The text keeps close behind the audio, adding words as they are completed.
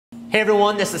Hey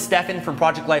everyone, this is Stefan from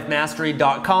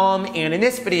ProjectLifeMastery.com, and in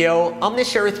this video, I'm going to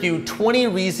share with you 20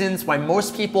 reasons why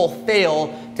most people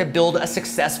fail to build a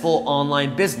successful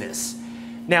online business.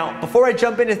 Now, before I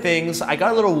jump into things, I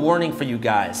got a little warning for you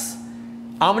guys.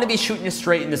 I'm going to be shooting you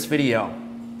straight in this video.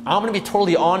 I'm going to be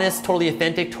totally honest, totally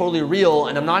authentic, totally real,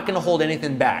 and I'm not going to hold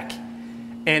anything back.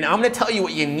 And I'm going to tell you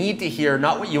what you need to hear,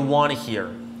 not what you want to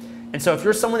hear. And so if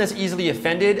you're someone that's easily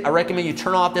offended, I recommend you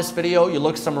turn off this video, you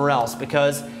look somewhere else,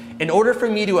 because in order for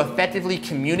me to effectively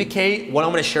communicate what I'm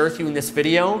going to share with you in this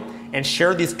video and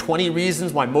share these 20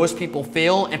 reasons why most people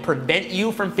fail and prevent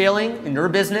you from failing in your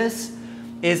business,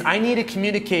 is I need to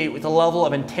communicate with a level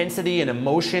of intensity and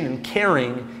emotion and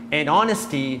caring and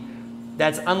honesty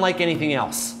that's unlike anything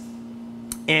else.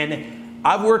 And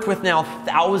I've worked with now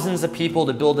thousands of people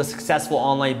to build a successful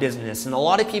online business, and a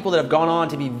lot of people that have gone on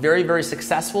to be very, very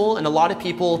successful, and a lot of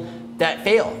people that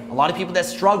fail, a lot of people that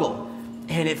struggle.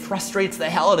 And it frustrates the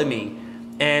hell out of me.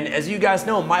 And as you guys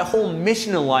know, my whole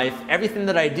mission in life, everything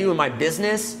that I do in my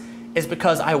business, is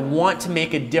because I want to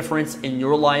make a difference in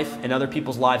your life and other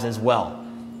people's lives as well.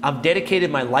 I've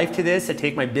dedicated my life to this. I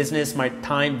take my business, my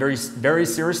time very, very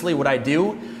seriously, what I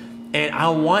do. And I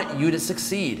want you to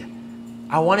succeed.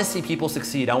 I want to see people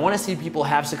succeed. I want to see people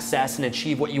have success and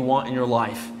achieve what you want in your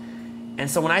life.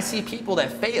 And so when I see people that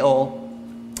fail,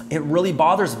 it really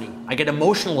bothers me. I get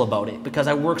emotional about it because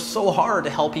I work so hard to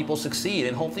help people succeed,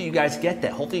 and hopefully you guys get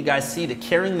that. Hopefully you guys see the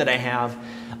caring that I have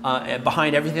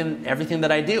behind everything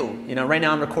that I do. You know, right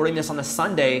now I'm recording this on a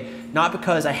Sunday, not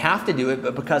because I have to do it,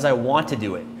 but because I want to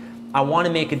do it. I want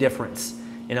to make a difference.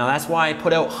 You know, that's why I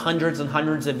put out hundreds and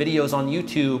hundreds of videos on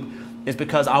YouTube, is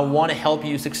because I want to help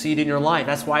you succeed in your life.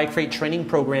 That's why I create training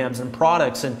programs and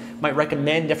products and might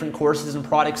recommend different courses and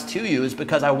products to you, is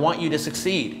because I want you to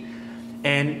succeed.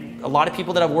 And a lot of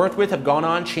people that I've worked with have gone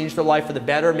on, changed their life for the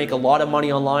better, make a lot of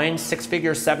money online, 6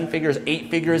 figures, 7 figures, 8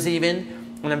 figures even.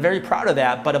 And I'm very proud of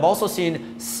that. But I've also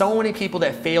seen so many people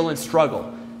that fail and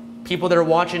struggle. People that are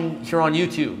watching here on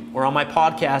YouTube or on my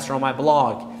podcast or on my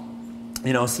blog,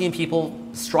 you know, seeing people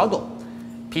struggle.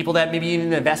 People that maybe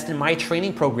even invest in my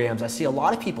training programs. I see a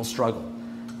lot of people struggle.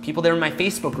 People that are in my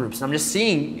Facebook groups. And I'm just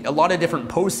seeing a lot of different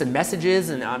posts and messages,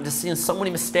 and I'm just seeing so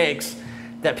many mistakes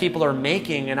that people are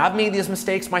making, and I've made these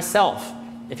mistakes myself.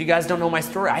 If you guys don't know my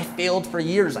story, I failed for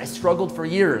years. I struggled for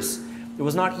years. It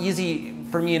was not easy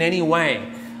for me in any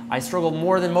way. I struggled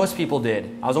more than most people did.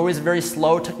 I was always very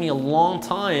slow. It took me a long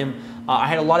time. I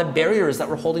had a lot of barriers that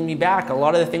were holding me back. A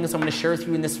lot of the things I'm going to share with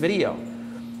you in this video.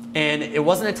 And it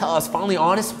wasn't until I was finally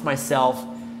honest with myself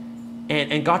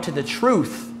and got to the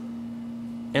truth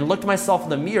and looked at myself in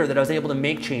the mirror that I was able to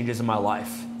make changes in my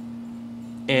life.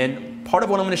 And part of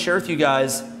what I'm going to share with you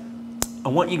guys, I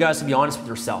want you guys to be honest with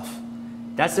yourself.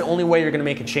 That's the only way you're going to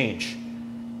make a change.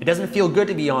 It doesn't feel good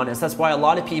to be honest. That's why a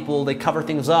lot of people, they cover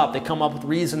things up. They come up with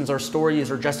reasons or stories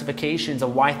or justifications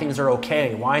of why things are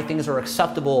okay, why things are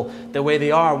acceptable the way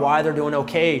they are, why they're doing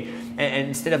okay, and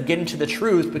instead of getting to the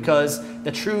truth, because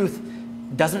the truth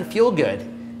doesn't feel good.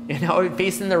 You know,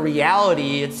 facing the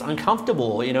reality, it's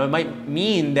uncomfortable. You know, it might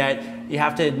mean that you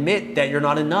have to admit that you're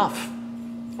not enough,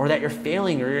 or that you're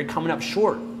failing, or you're coming up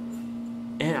short.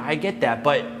 And I get that,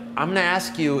 but I'm going to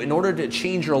ask you, in order to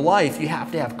change your life, you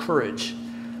have to have courage.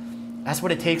 That's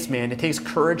what it takes, man. It takes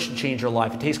courage to change your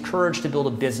life. It takes courage to build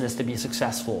a business, to be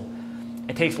successful.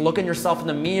 It takes looking yourself in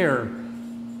the mirror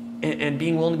and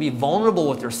being willing to be vulnerable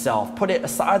with yourself. Put it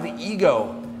aside, the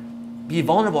ego. Be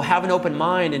vulnerable, have an open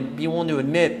mind, and be willing to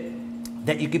admit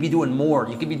that you could be doing more.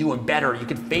 You could be doing better. You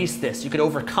could face this. You could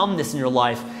overcome this in your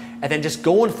life, and then just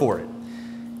going for it.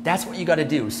 That's what you got to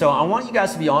do. So I want you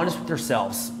guys to be honest with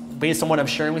yourselves based on what I'm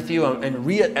sharing with you, and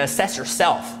reassess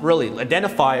yourself, really.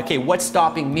 Identify, okay, what's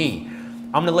stopping me?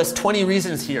 I'm going to list 20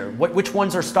 reasons here. Which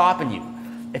ones are stopping you?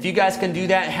 If you guys can do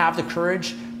that, have the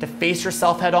courage to face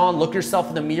yourself head on, look yourself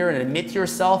in the mirror and admit to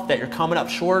yourself that you're coming up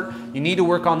short, you need to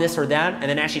work on this or that, and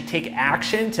then actually take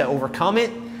action to overcome it,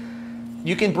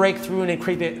 you can break through and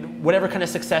create whatever kind of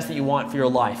success that you want for your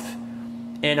life.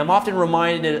 And I'm often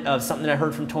reminded of something that I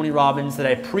heard from Tony Robbins that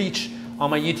I preach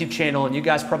on my YouTube channel, and you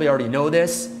guys probably already know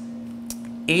this.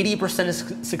 80%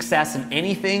 of success in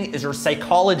anything is your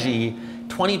psychology,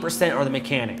 20% are the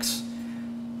mechanics.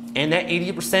 And that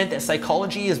 80%, that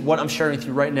psychology, is what I'm sharing with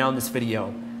you right now in this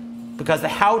video. Because the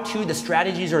how-to, the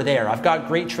strategies are there. I've got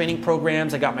great training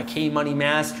programs. I got my K-Money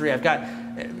Mastery. I've got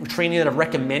training that I've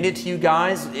recommended to you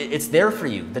guys. It's there for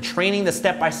you. The training, the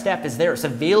step-by-step is there. It's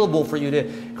available for you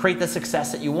to create the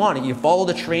success that you want. And you follow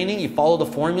the training, you follow the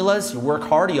formulas, you work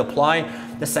hard, you apply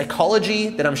the psychology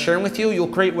that I'm sharing with you, you'll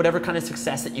create whatever kind of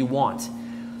success that you want.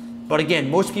 But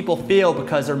again, most people fail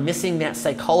because they're missing that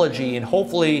psychology, and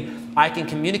hopefully I can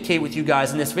communicate with you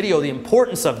guys in this video the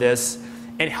importance of this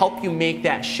and help you make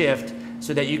that shift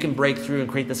so that you can break through and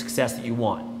create the success that you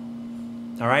want.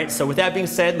 All right, so with that being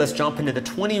said, let's jump into the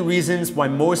 20 reasons why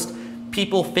most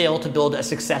people fail to build a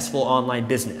successful online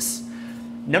business.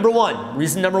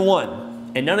 Reason number one,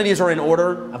 and none of these are in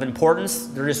order of importance.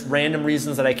 They're just random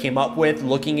reasons that I came up with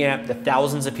looking at the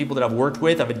thousands of people that I've worked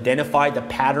with. I've identified the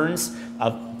patterns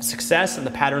of success and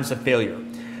the patterns of failure.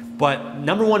 But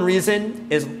number one reason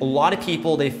is a lot of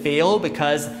people, they fail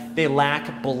because they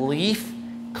lack belief,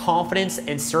 confidence,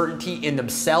 and certainty in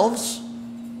themselves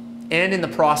and in the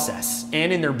process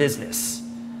and in their business.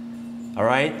 All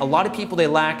right? A lot of people, they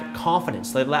lack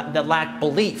confidence, they lack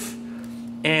belief.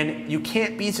 And you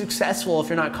can't be successful if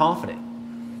you're not confident.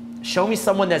 Show me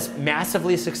someone that's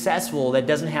massively successful that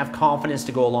doesn't have confidence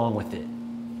to go along with it.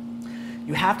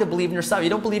 You have to believe in yourself. If you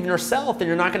don't believe in yourself, then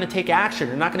you're not going to take action.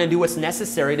 You're not going to do what's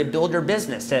necessary to build your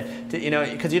business,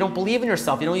 because you don't believe in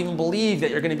yourself. You don't even believe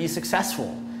that you're going to be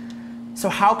successful. So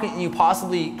how can you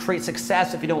possibly create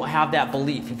success if you don't have that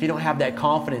belief, if you don't have that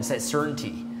confidence, that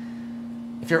certainty?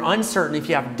 If you're uncertain, if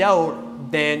you have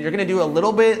doubt, then you're going to do a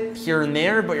little bit here and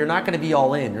there, but you're not going to be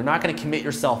all in. You're not going to commit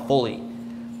yourself fully.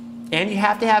 And you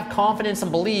have to have confidence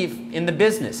and belief in the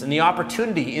business, in the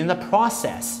opportunity, in the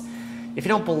process. If you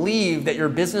don't believe that your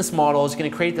business model is going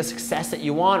to create the success that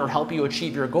you want or help you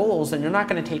achieve your goals, then you're not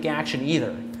going to take action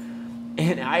either.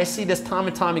 And I see this time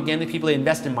and time again with people that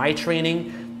invest in my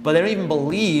training, but they don't even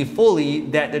believe fully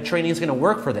that the training is going to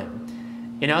work for them.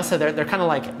 So they're kind of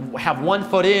like have one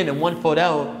foot in and one foot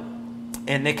out,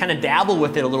 and they kind of dabble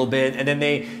with it a little bit, and then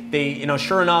they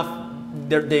sure enough,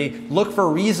 they look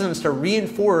for reasons to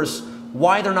reinforce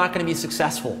why they're not going to be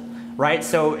successful, right?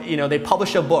 So, they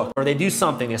publish a book or they do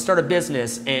something, they start a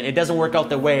business and it doesn't work out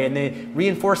their way, and they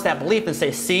reinforce that belief and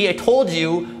say, see, I told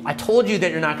you that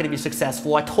you're not going to be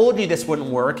successful. I told you this wouldn't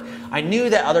work. I knew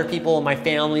that other people in my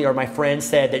family or my friends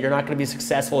said that you're not going to be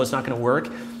successful, it's not going to work.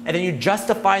 And then you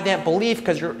justify that belief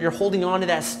because you're holding on to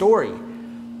that story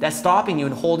that's stopping you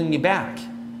and holding you back.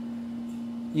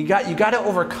 You got to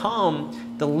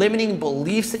overcome the limiting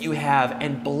beliefs that you have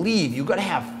and believe. You got to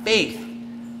have faith.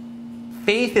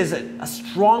 Faith is a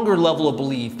stronger level of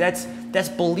belief. That's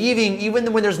believing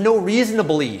even when there's no reason to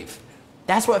believe.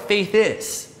 That's what faith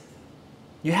is.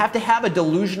 You have to have a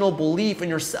delusional belief in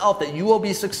yourself that you will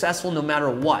be successful no matter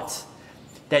what.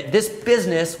 That this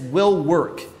business will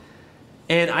work.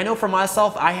 And I know for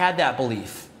myself, I had that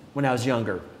belief when I was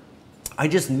younger. I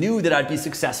just knew that I'd be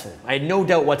successful. I had no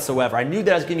doubt whatsoever. I knew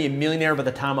that I was going to be a millionaire by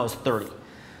the time I was 30.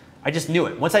 I just knew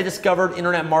it. Once I discovered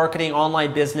internet marketing,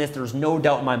 online business, there was no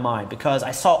doubt in my mind because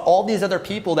I saw all these other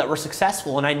people that were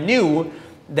successful, and I knew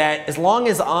that as long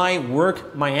as I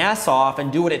work my ass off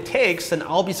and do what it takes, then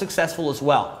I'll be successful as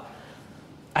well.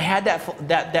 I had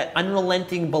that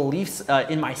unrelenting beliefs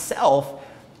in myself,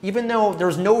 even though there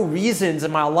was no reasons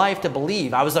in my life to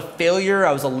believe. I was a failure.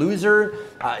 I was a loser.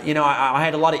 I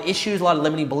had a lot of issues, a lot of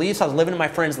limiting beliefs. I was living in my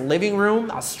friend's living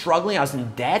room. I was struggling. I was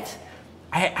in debt.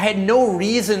 I had no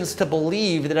reasons to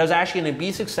believe that I was actually going to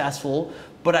be successful,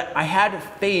 but I had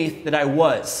faith that I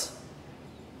was.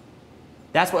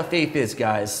 That's what faith is,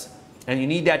 guys. And you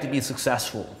need that to be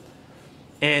successful.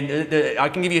 And I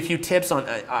can give you a few tips on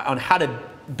how to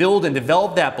build and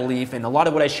develop that belief, and a lot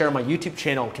of what I share on my YouTube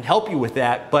channel can help you with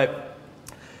that. But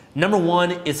number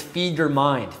one is feed your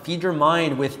mind. Feed your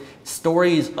mind with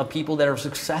stories of people that are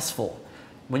successful.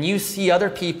 When you see other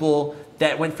people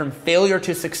that went from failure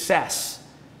to success,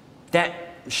 that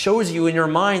shows you in your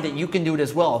mind that you can do it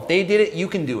as well. If they did it, you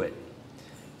can do it.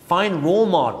 Find role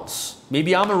models.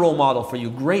 Maybe I'm a role model for you.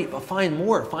 Great, but find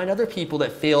more. Find other people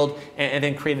that failed and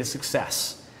then created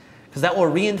success. Because that will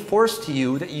reinforce to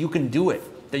you that you can do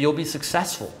it, that you'll be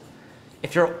successful.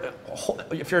 If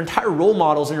your entire role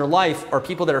models in your life are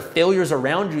people that are failures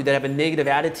around you that have a negative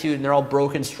attitude and they're all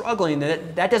broken, struggling,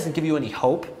 then that doesn't give you any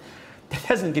hope. That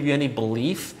doesn't give you any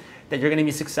belief that you're going to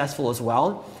be successful as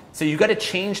well. So you've got to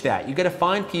change that. You've got to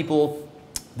find people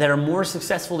that are more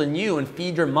successful than you and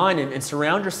feed your mind and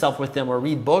surround yourself with them, or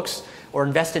read books or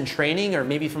invest in training, or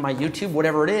maybe from my YouTube,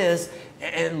 whatever it is,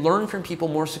 and learn from people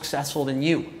more successful than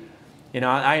you.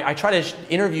 I try to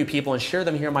interview people and share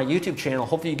them here on my YouTube channel.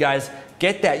 Hopefully you guys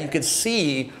get that. You can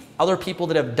see other people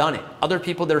that have done it, other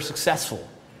people that are successful.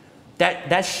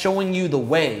 That's showing you the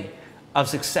way of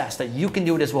success, that you can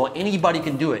do it as well. Anybody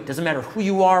can do it. Doesn't matter who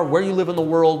you are, where you live in the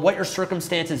world, what your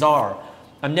circumstances are.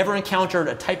 I've never encountered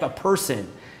a type of person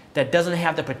that doesn't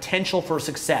have the potential for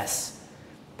success,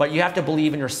 but you have to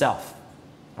believe in yourself.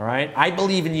 All right? I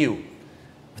believe in you,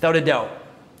 without a doubt.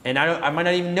 And I might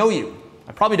not even know you.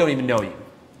 I probably don't even know you.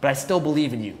 but I still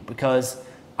believe in you because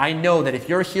I know that if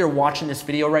you're here watching this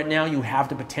video right now, you have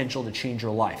the potential to change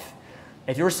your life.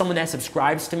 If you're someone that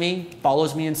subscribes to me,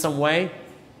 follows me in some way,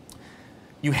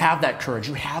 you have that courage,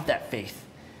 you have that faith.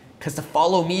 Because to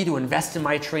follow me, to invest in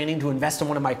my training, to invest in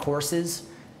one of my courses,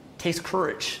 takes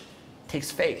courage,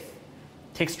 takes faith,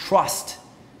 takes trust.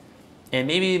 And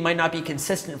maybe it might not be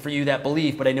consistent for you, that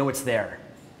belief, but I know it's there.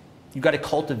 You got to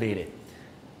cultivate it.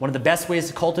 One of the best ways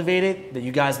to cultivate it, that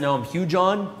you guys know I'm huge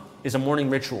on, is a morning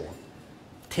ritual.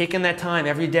 Taking that time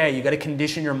every day, you got to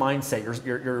condition your mindset,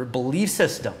 your belief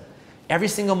system, every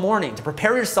single morning to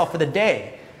prepare yourself for the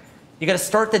day. You got to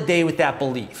start the day with that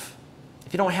belief.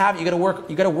 If you don't have it, you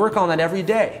got to work on that every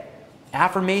day.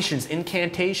 Affirmations,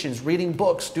 incantations, reading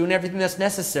books, doing everything that's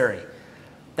necessary.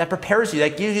 That prepares you,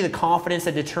 that gives you the confidence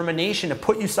and determination to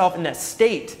put yourself in that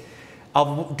state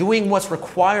of doing what's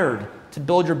required to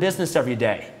build your business every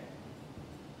day.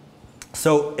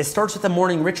 So it starts with the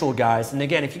morning ritual, guys. And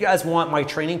again, if you guys want my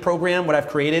training program, what I've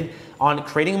created on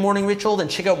creating a morning ritual, then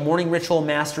check out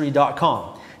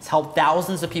morningritualmastery.com. It's helped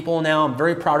thousands of people now. I'm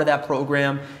very proud of that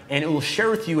program. And it will share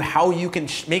with you how you can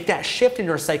make that shift in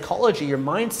your psychology, your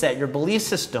mindset, your belief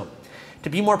system to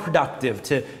be more productive,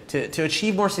 to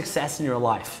achieve more success in your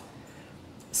life.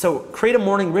 So create a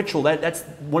morning ritual. That's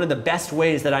one of the best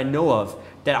ways that I know of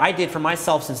that I did for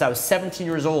myself since I was 17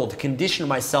 years old to condition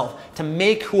myself to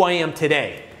make who I am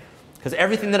today. Because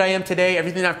everything that I am today,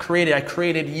 everything I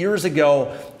created years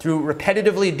ago through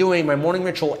repetitively doing my morning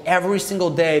ritual every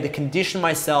single day to condition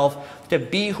myself to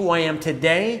be who I am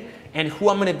today and who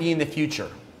I'm going to be in the future.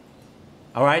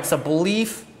 All right, so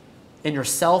belief in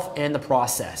yourself and the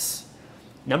process.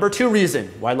 Number 2 reason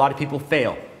why a lot of people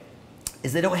fail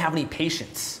is they don't have any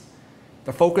patience.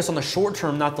 They're focused on the short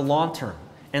term, not the long term.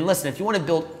 And listen, if you want to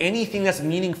build anything that's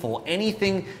meaningful,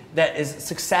 anything that is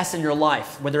success in your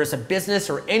life, whether it's a business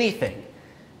or anything,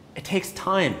 it takes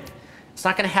time. It's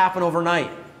not going to happen overnight.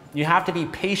 You have to be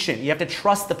patient. You have to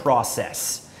trust the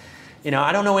process. You know,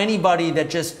 I don't know anybody that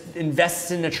just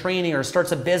invests in a training or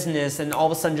starts a business and all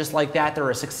of a sudden just like that, they're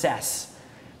a success.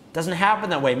 It doesn't happen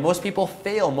that way. Most people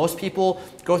fail. Most people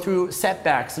go through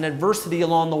setbacks and adversity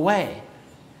along the way.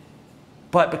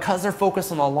 But because they're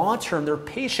focused on the long term, they're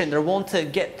patient. They're willing to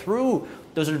get through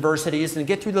those adversities and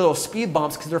get through the little speed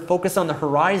bumps because they're focused on the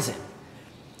horizon.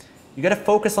 You got to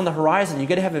focus on the horizon. You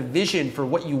got to have a vision for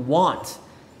what you want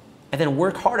and then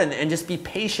work hard and just be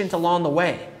patient along the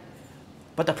way.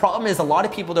 But the problem is a lot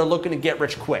of people, they're looking to get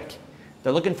rich quick.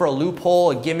 They're looking for a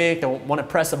loophole, a gimmick. They want to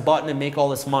press a button and make all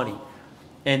this money.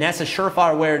 And that's a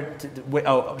surefire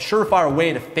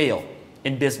way to fail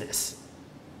in business.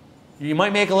 You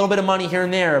might make a little bit of money here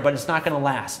and there, but it's not going to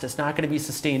last. It's not going to be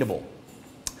sustainable.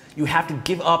 You have to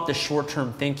give up the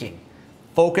short-term thinking.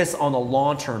 Focus on the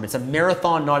long term. It's a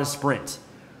marathon, not a sprint.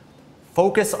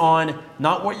 Focus on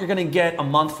not what you're going to get a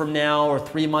month from now or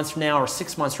 3 months from now or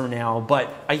 6 months from now,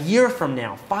 but a year from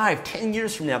now, 5, 10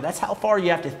 years from now. That's how far you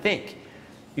have to think.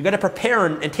 You got to prepare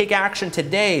and take action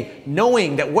today,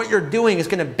 knowing that what you're doing is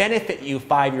going to benefit you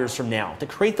 5 years from now to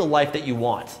create the life that you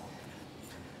want.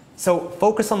 So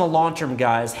focus on the long term,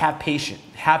 guys. Have patience.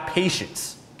 Have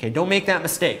patience. Okay, don't make that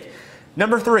mistake.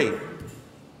 Number 3,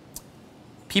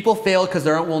 people fail because they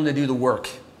aren't willing to do the work.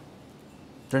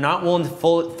 They're not willing to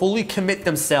fully commit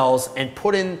themselves and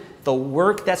put in the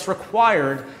work that's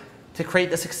required to create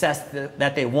the success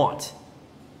that they want.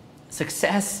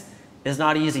 Success is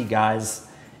not easy, guys.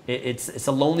 It's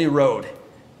a lonely road. It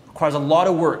requires a lot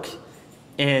of work.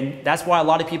 And that's why a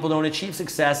lot of people don't achieve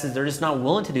success, is they're just not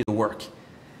willing to do the work.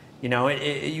 You know,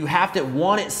 you have to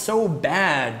want it so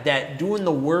bad that doing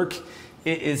the work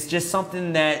is just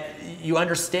something that you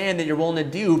understand that you're willing to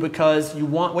do because you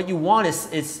want what you want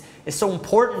is so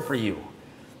important for you.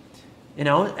 You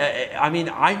know, I mean,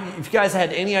 if you guys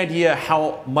had any idea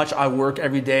how much I work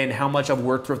every day and how much I've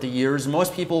worked throughout the years,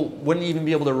 most people wouldn't even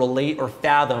be able to relate or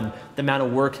fathom the amount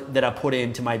of work that I put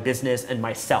into my business and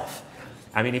myself.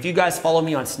 I mean, if you guys follow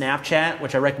me on Snapchat,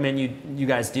 which I recommend you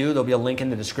guys do, there'll be a link in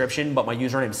the description, but my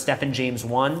username is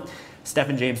StephenJames1,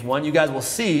 StephenJames1. You guys will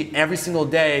see every single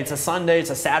day, it's a Sunday, it's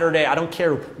a Saturday, I don't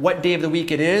care what day of the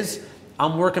week it is,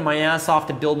 I'm working my ass off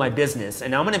to build my business.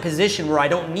 And I'm in a position where I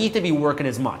don't need to be working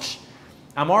as much.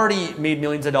 I'm already made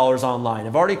millions of dollars online.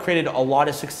 I've already created a lot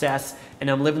of success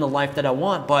and I'm living the life that I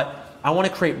want, but I want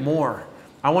to create more.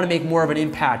 I want to make more of an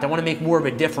impact. I want to make more of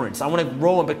a difference. I want to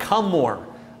grow and become more.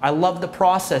 I love the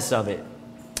process of it.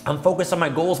 I'm focused on my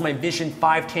goals, my vision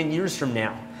 5, 10 years from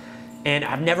now. And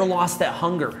I've never lost that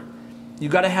hunger. You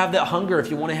got to have that hunger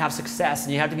if you want to have success,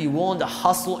 and you have to be willing to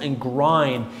hustle and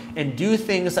grind and do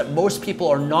things that most people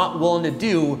are not willing to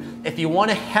do if you want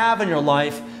to have in your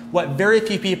life what very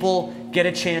few people get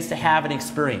a chance to have an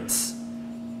experience.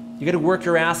 You got to work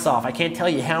your ass off. I can't tell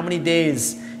you how many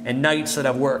days and nights that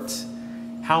I've worked.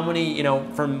 How many, you know,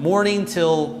 from morning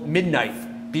till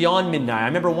midnight, beyond midnight. I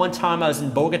remember one time I was in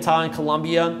Bogota in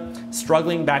Colombia,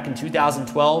 struggling back in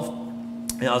 2012.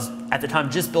 And I was at the time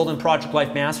just building Project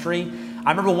Life Mastery. I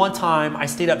remember one time I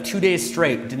stayed up 2 days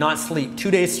straight, did not sleep,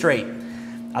 2 days straight.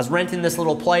 I was renting this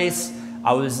little place.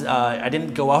 I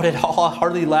didn't go out at all,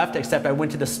 hardly left, except I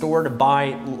went to the store to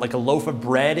buy like a loaf of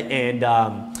bread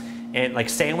and like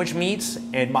sandwich meats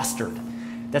and mustard.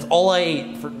 That's all I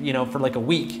ate for, you know, for like a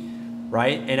week,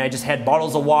 right? And I just had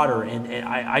bottles of water, and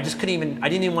I just couldn't even, I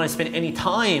didn't even want to spend any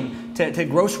time to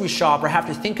grocery shop or have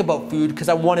to think about food, because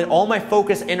I wanted all my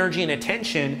focus, energy, and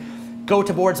attention go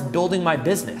towards building my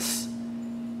business.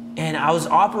 And I was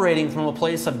operating from a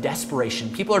place of desperation.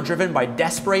 People are driven by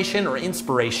desperation or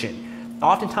inspiration.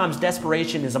 Oftentimes,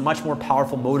 desperation is a much more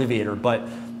powerful motivator, but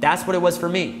that's what it was for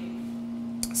me.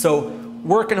 So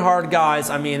working hard,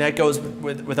 guys, I mean, that goes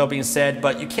without being said,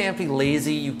 but you can't be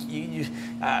lazy.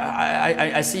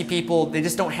 I see people, they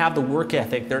just don't have the work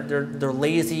ethic. They're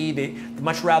lazy. They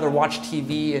much rather watch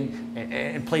TV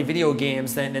and play video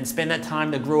games than spend that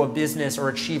time to grow a business or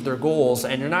achieve their goals.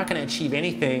 And you're not going to achieve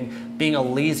anything being a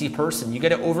lazy person. You got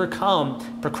to overcome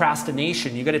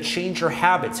procrastination. You got to change your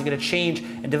habits. You got to change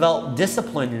and develop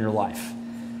discipline in your life.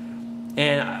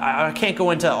 And I can't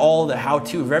go into all the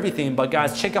how-to of everything, but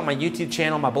guys, check out my YouTube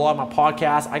channel, my blog, my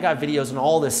podcast. I got videos on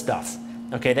all this stuff,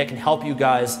 okay, that can help you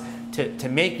guys to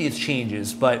make these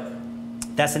changes. But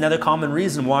that's another common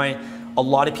reason why a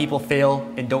lot of people fail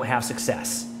and don't have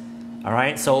success. All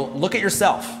right, so look at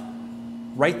yourself.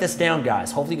 Write this down,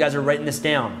 guys. Hopefully you guys are writing this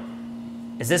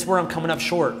down. Is this where I'm coming up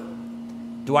short?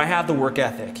 Do I have the work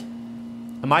ethic?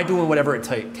 Am I doing whatever it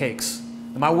takes?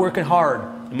 Am I working hard?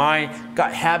 Am I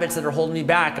got habits that are holding me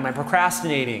back? Am I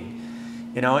procrastinating?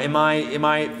 You know, am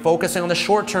I focusing on the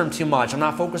short term too much? I'm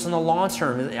not focused on the long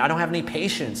term. I don't have any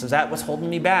patience. Is that what's holding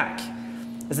me back?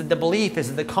 Is it the belief?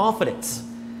 Is it the confidence?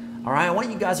 All right, I want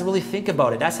you guys to really think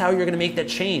about it. That's how you're going to make that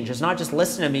change. It's not just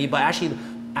listen to me, but actually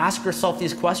ask yourself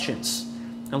these questions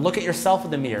and look at yourself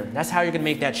in the mirror. That's how you're going to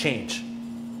make that change.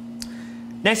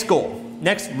 Next goal,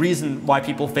 next reason why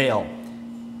people fail.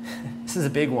 This is a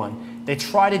big one. They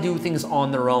try to do things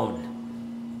on their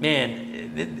own.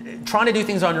 Man, trying to do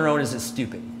things on your own is just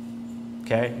stupid,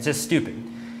 okay? It's just stupid.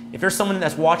 If you're someone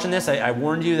that's watching this, I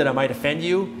warned you that I might offend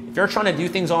you. If you're trying to do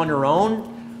things on your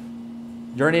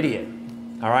own, you're an idiot,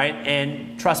 all right?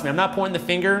 And trust me, I'm not pointing the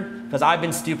finger, because I've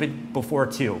been stupid before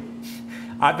too.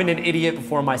 I've been an idiot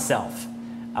before myself,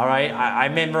 all right? I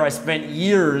remember I spent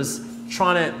years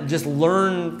trying to just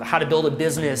learn how to build a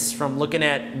business from looking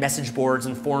at message boards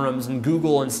and forums and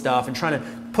Google and stuff, and trying to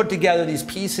put together these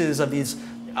pieces of these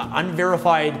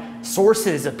unverified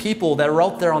sources of people that are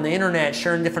out there on the internet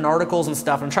sharing different articles and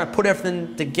stuff. I'm trying to put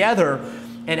everything together,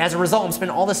 and as a result, I'm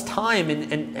spending all this time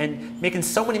and making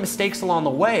so many mistakes along the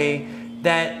way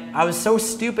that I was so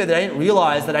stupid that I didn't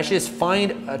realize that I should just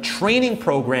find a training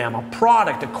program, a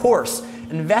product, a course,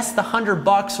 invest the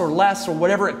 $100 or less or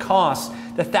whatever it costs,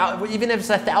 even if it's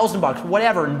 $1,000,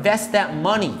 whatever, invest that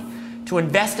money to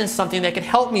invest in something that can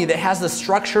help me, that has the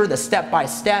structure, the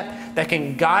step-by-step, that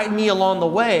can guide me along the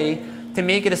way to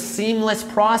make it a seamless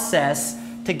process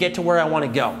to get to where I want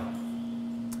to go.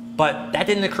 But that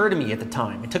didn't occur to me at the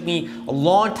time. It took me a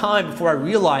long time before I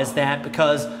realized that,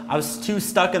 because I was too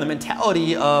stuck in the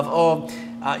mentality of,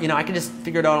 you know, I can just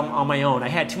figure it out on my own. I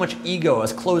had too much ego. I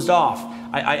was closed off.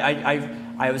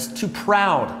 I was too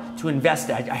proud to invest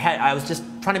it. I was just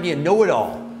trying to be a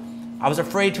know-it-all. I was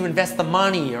afraid to invest the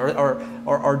money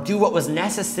or do what was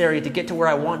necessary to get to where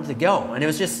I wanted to go. And it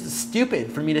was just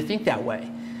stupid for me to think that way.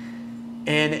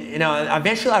 And you know,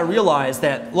 eventually I realized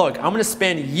that, look, I'm going to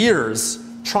spend years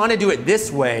trying to do it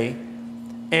this way,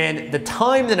 and the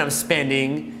time that I'm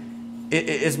spending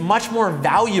is much more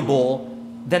valuable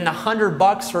than the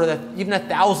 $100 or even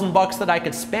 $1,000 that I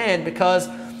could spend, because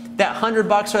that $100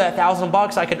 or that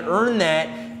 $1,000, I could earn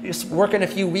that just working a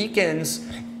few weekends,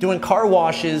 doing car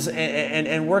washes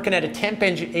and working at a temp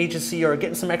agency or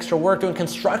getting some extra work doing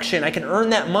construction. I can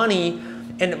earn that money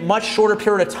in a much shorter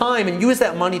period of time and use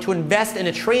that money to invest in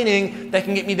a training that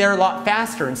can get me there a lot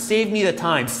faster and save me the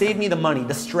time, save me the money,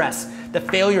 the stress, the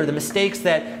failure, the mistakes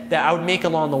that I would make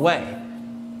along the way.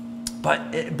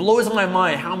 But it blows my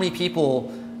mind how many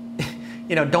people,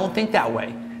 you know, don't think that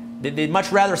way. They'd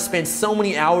much rather spend so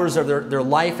many hours of their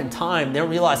life and time. They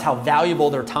don't realize how valuable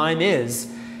their time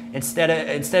is, instead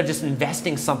of just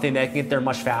investing something that can get there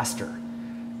much faster.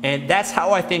 And that's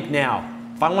how I think now.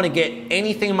 If I want to get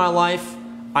anything in my life,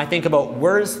 I think about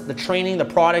where's the training, the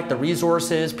product, the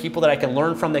resources, people that I can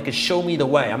learn from that can show me the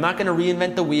way. I'm not going to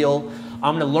reinvent the wheel.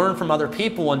 I'm going to learn from other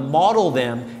people and model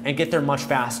them and get there much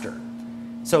faster.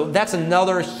 So that's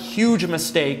another huge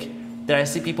mistake that I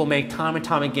see people make time and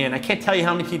time again. I can't tell you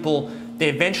how many people, they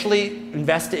eventually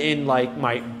invest in like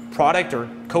my product or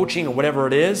coaching or whatever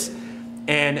it is,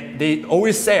 and they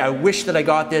always say, I wish that I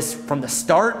got this from the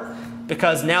start,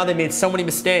 because now they made so many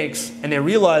mistakes and they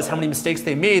realize how many mistakes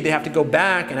they made. They have to go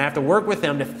back and I have to work with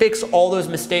them to fix all those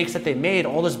mistakes that they made,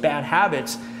 all those bad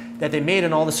habits that they made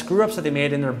and all the screw ups that they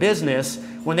made in their business,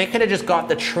 when they could have just got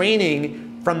the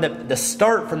training from the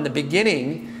start, from the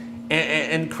beginning,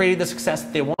 and created the success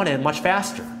that they wanted much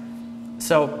faster.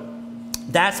 So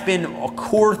that's been a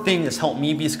core thing that's helped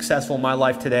me be successful in my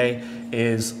life today,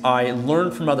 is I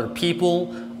learn from other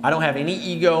people. I don't have any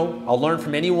ego. I'll learn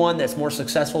from anyone that's more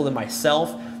successful than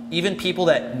myself. Even people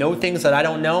that know things that I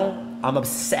don't know, I'm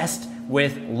obsessed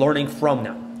with learning from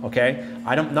them, okay?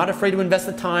 I'm not afraid to invest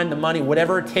the time, the money,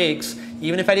 whatever it takes.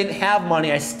 Even if I didn't have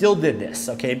money, I still did this,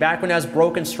 okay? Back when I was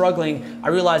broke and struggling, I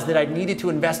realized that I needed to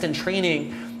invest in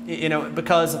training, you know,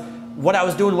 because what I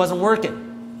was doing wasn't working.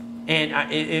 And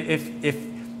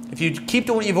if you keep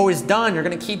doing what you've always done, you're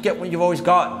gonna keep getting what you've always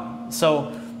gotten.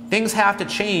 So things have to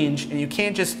change, and you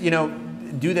can't just, you know,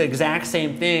 do the exact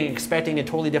same thing expecting a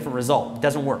totally different result. It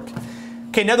doesn't work.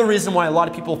 Okay, another reason why a lot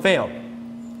of people fail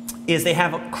is they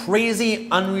have crazy,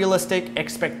 unrealistic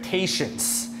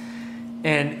expectations.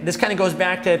 And this kind of goes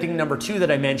back to, I think, number 2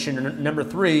 that I mentioned, or number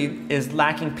 3 is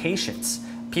lacking patience.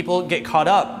 People get caught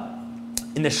up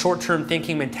in the short-term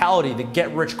thinking mentality, the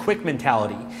get-rich-quick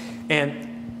mentality.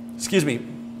 And, excuse me,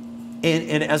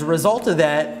 and as a result of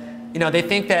that, you know, they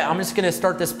think that I'm just going to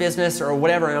start this business or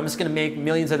whatever, and I'm just going to make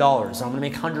millions of dollars. I'm going to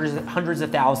make hundreds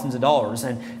of thousands of dollars.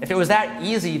 And if it was that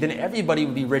easy, then everybody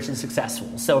would be rich and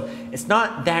successful. So it's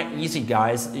not that easy,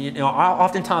 guys. You know,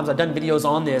 oftentimes I've done videos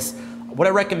on this. What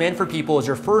I recommend for people is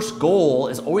your first goal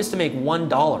is always to make $1.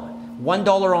 $1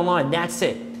 online, that's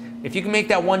it. If you can make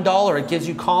that $1, it gives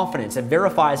you confidence. It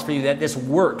verifies for you that this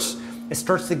works. It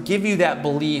starts to give you that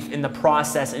belief in the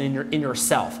process and in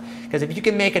yourself. Because if you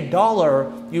can make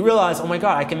 $1, you realize, oh my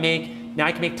God, I can make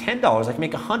 $10, I can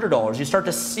make $100. You start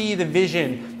to see the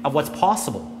vision of what's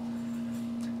possible.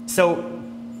 So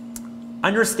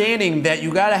understanding that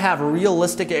you gotta have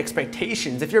realistic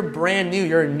expectations. If you're brand new,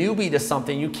 you're a newbie to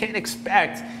something, you can't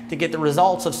expect to get the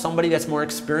results of somebody that's more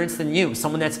experienced than you,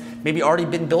 someone that's maybe already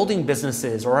been building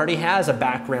businesses or already has a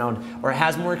background or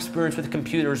has more experience with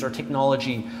computers or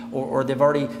technology, or they've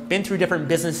already been through different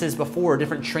businesses before,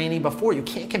 different training before. You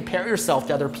can't compare yourself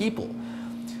to other people.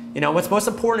 You know, what's most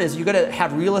important is you gotta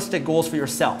have realistic goals for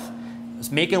yourself.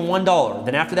 It's making $1,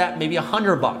 then after that, maybe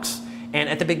 $100. And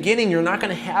at the beginning, you're not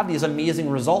going to have these amazing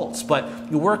results, but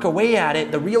you work away at it.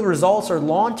 The real results are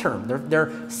long-term.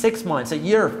 They're 6 months, a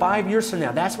year, 5 years from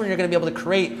now. That's when you're going to be able to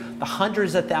create the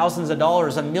hundreds of thousands of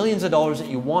dollars and millions of dollars that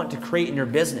you want to create in your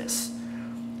business.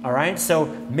 All right? So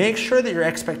make sure that your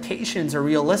expectations are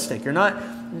realistic. You're not,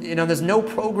 you know, there's no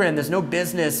program, there's no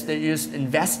business that you just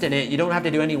invest in it. You don't have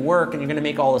to do any work and you're going to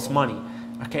make all this money.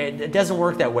 Okay? It doesn't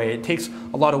work that way. It takes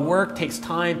a lot of work, takes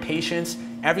time, patience,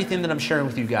 everything that I'm sharing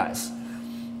with you guys.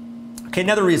 Okay,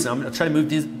 another reason, I'm going to try to move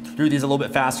through these a little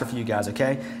bit faster for you guys,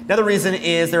 okay? Another reason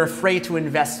is they're afraid to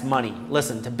invest money.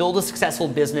 Listen, to build a successful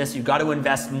business, you've got to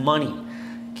invest money.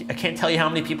 I can't tell you how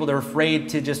many people are afraid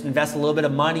to just invest a little bit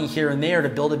of money here and there to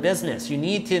build a business. You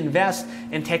need to invest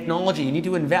in technology. You need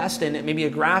to invest in maybe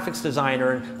a graphics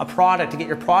designer, a product to get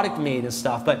your product made and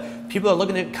stuff. But people are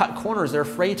looking to cut corners. They're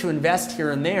afraid to invest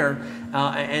here and there,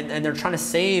 and they're trying to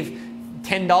save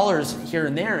 $10 here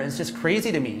and there. It's just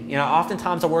crazy to me. You know,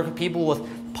 oftentimes I work with people with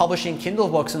publishing Kindle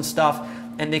books and stuff,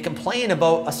 and they complain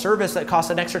about a service that costs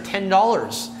an extra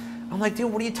 $10. I'm like,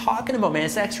 dude, what are you talking about, man?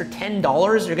 It's an extra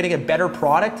 $10. You're gonna get a better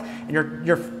product, and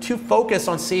you're too focused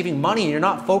on saving money. You're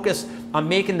not focused on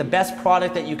making the best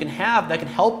product that you can have that can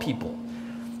help people.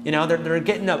 You know, they're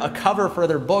getting a cover for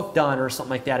their book done or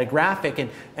something like that, a graphic, and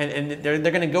they're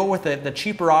going to go with the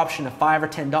cheaper option of $5 or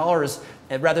 $10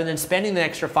 rather than spending the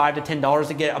extra $5 to $10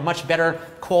 to get a much better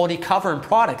quality cover and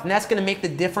product. And that's going to make the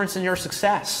difference in your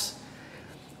success.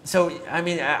 So, I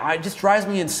mean, it just drives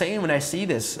me insane when I see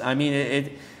this. I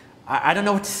mean, I don't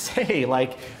know what to say.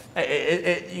 Like,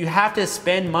 you have to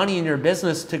spend money in your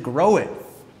business to grow it.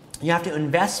 You have to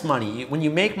invest money. When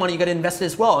you make money, you got to invest it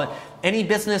as well. Any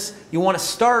business you want to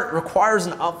start requires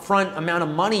an upfront amount of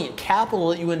money, capital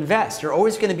that you invest. You're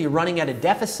always going to be running at a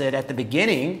deficit at the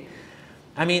beginning.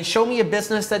 I mean, show me a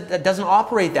business that doesn't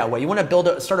operate that way. You want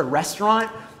to start a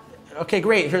restaurant? okay,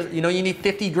 great. Here's, you need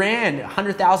 50 grand,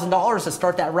 $100,000 to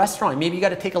start that restaurant. Maybe you got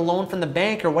to take a loan from the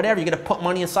bank or whatever. You got to put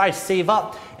money aside, save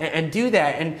up, and do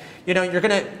that. And you're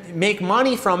going to make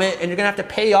money from it, and you're going to have to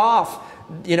pay off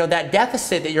that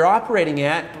deficit that you're operating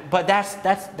at. But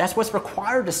that's what's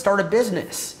required to start a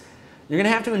business. You're going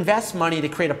to have to invest money to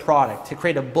create a product, to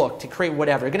create a book, to create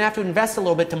whatever. You're going to have to invest a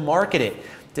little bit to market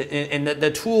it, and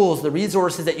the tools, the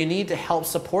resources that you need to help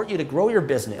support you to grow your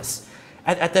business.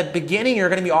 At the beginning, you're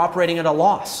going to be operating at a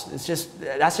loss. That's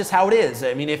just how it is.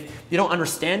 I mean, if you don't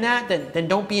understand that, then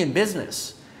don't be in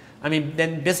business. I mean,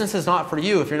 then business is not for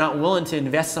you if you're not willing to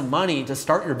invest some money to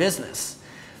start your business.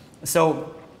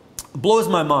 So it blows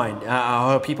my mind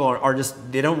how people are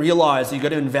just, they don't realize you got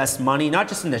to invest money, not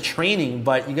just in the training,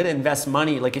 but you got to invest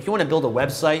money. Like if you want to build a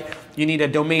website, you need a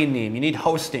domain name, you need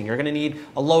hosting, you're going to need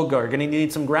a logo, you're going to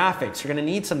need some graphics, you're going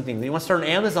to need something. You want to start an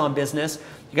Amazon business,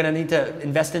 you're going to need to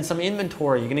invest in some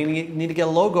inventory, you're going to need to get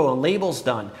a logo and labels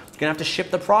done, you're going to have to ship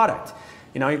the product.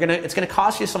 It's going to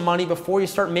cost you some money before you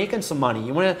start making some money.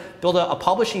 You want to build a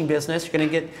publishing business, you're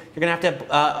going to have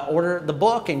to order the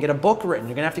book and get a book written.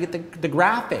 You're going to have to get the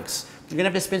graphics. You're going to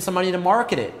have to spend some money to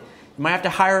market it. You might have to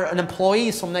hire an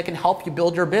employee, someone that can help you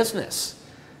build your business,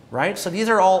 right? So these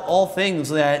are all things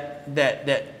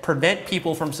that prevent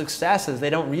people from success, as they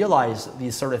don't realize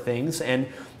these sort of things. And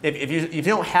if you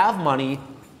don't have money,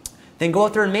 then go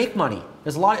out there and make money.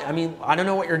 There's a lot, I mean, I don't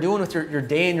know what you're doing with your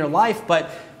day in your life,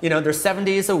 but there's 7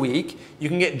 days a week. You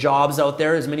can get jobs out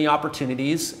there, as many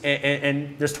opportunities,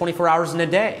 and there's 24 hours in a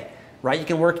day, right? You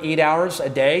can work 8 hours a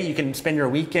day. You can spend your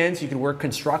weekends. You can work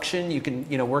construction. You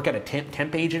can, work at a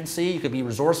temp agency. You could be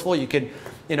resourceful. You could,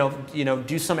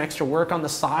 do some extra work on the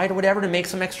side or whatever to make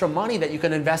some extra money that you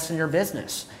can invest in your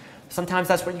business. Sometimes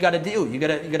that's what you got to do. You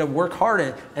got to work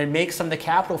hard and make some of the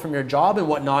capital from your job and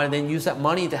whatnot, and then use that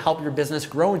money to help your business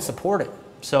grow and support it.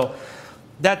 So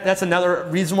that's another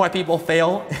reason why people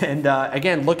fail. And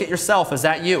again, look at yourself. Is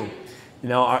that you?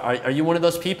 Are you one of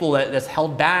those people that's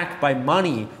held back by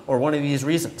money or one of these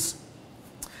reasons?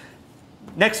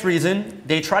 Next reason,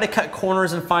 they try to cut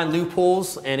corners and find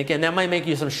loopholes. And again, that might make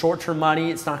you some short-term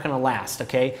money. It's not going to last,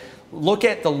 okay? Look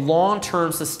at the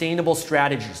long-term sustainable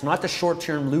strategies, not the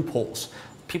short-term loopholes.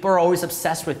 People are always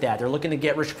obsessed with that. They're looking to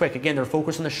get rich quick. Again, they're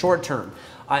focused on the short term.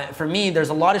 For me, there's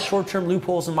a lot of short-term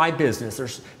loopholes in my business.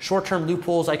 There's short-term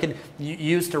loopholes I could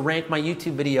use to rank my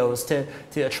YouTube videos,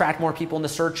 to attract more people in the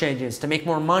search engines, to make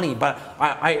more money. But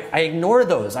I ignore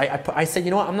those. I said,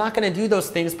 you know what? I'm not going to do those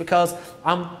things because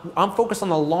I'm focused on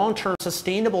the long-term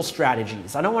sustainable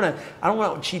strategies. I don't want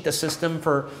to cheat the system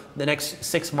for the next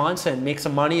 6 months and make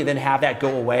some money and then have that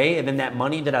go away, and then that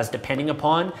money that I was depending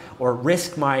upon, or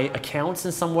risk my accounts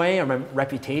in some way or my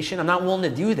reputation. I'm not willing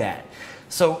to do that.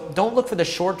 So don't look for the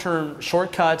short-term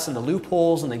shortcuts and the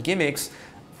loopholes and the gimmicks.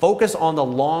 Focus on the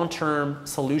long-term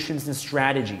solutions and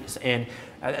strategies. And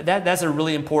that's a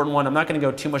really important one. I'm not going to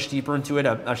go too much deeper into it.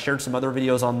 I've shared some other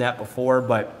videos on that before,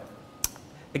 but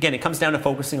again, it comes down to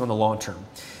focusing on the long term.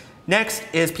 Next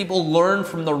is people learn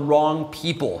from the wrong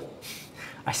people.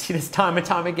 I see this time and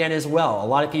time again as well. A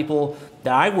lot of people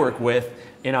that I work with,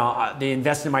 they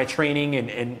invest in my training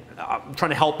and I'm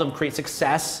trying to help them create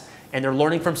success. And they're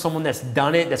learning from someone that's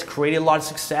done it, that's created a lot of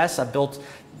success. I've built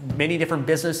many different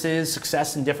businesses,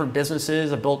 success in different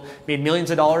businesses. I've made millions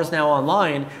of dollars now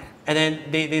online. And then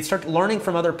they start learning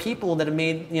from other people that have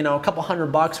made, a couple $100,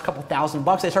 a couple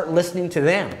 $1,000. They start listening to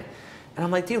them. And I'm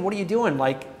like, dude, what are you doing?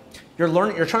 Like, you're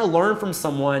trying to learn from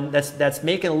someone that's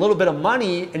making a little bit of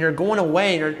money, and you're going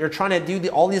away and you're trying to do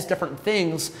all these different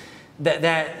things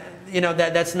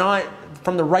that's not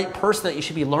from the right person that you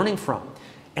should be learning from.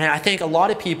 And I think a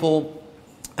lot of people,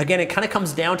 again, it kind of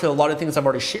comes down to a lot of things I've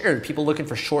already shared. People looking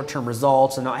for short-term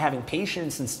results and not having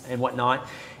patience and whatnot.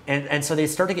 And so they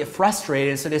start to get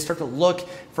frustrated, and so they start to look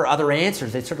for other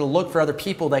answers. They start to look for other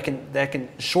people that can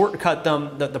shortcut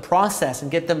them the process and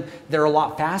get them there a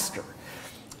lot faster.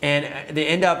 And they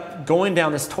end up going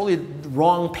down this totally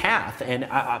wrong path. And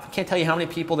I can't tell you how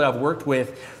many people that I've worked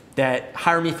with that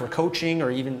hire me for coaching, or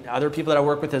even other people that I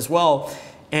work with as well.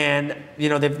 And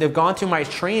they've gone through my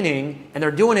training and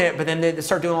they're doing it, but then they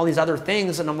start doing all these other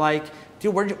things, and I'm like,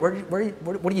 dude, what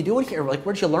are you doing here? Like,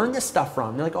 where'd you learn this stuff from?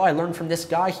 And they're like, oh, I learned from this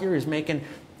guy here who's making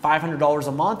 $500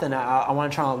 a month, and I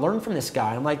want to try to learn from this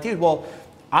guy. And I'm like, dude, well,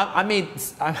 I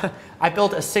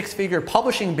built a 6-figure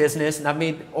publishing business, and I've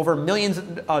made over millions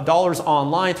of dollars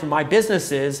online through my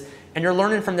businesses, and you're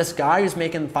learning from this guy who's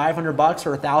making $500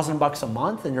 or $1,000 a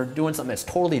month, and you're doing something that's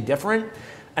totally different.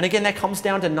 And again, that comes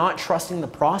down to not trusting the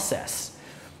process.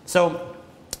 So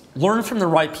learn from the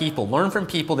right people. Learn from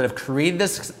people that have created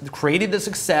the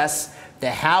success,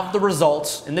 that have the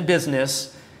results in the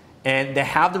business, and they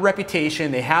have the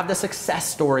reputation, they have the success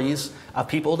stories of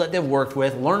people that they've worked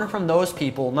with. Learn from those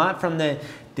people, not from the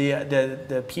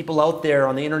people out there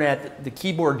on the internet, the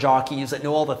keyboard jockeys that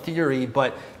know all the theory,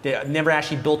 but they never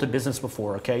actually built a business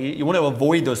before, okay? You want to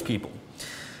avoid those people.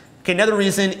 Okay, another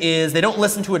reason is they don't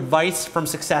listen to advice from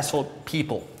successful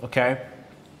people, okay?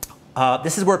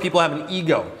 This is where people have an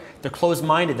ego. They're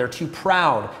closed-minded, they're too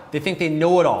proud, they think they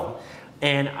know it all.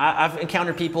 And I've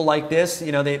encountered people like this,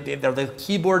 you know, they're the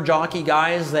keyboard jockey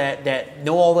guys that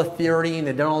know all the theory and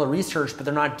they've done all the research, but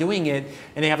they're not doing it,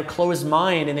 and they have a closed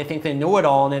mind and they think they know it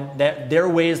all and that their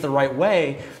way is the right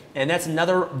way. And that's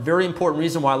another very important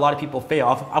reason why a lot of people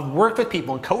fail. I've worked with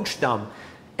people and coached them,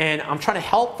 and I'm trying to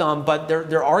help them, but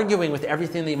they're arguing with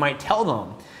everything they might tell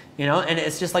them. You know, and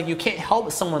it's just like you can't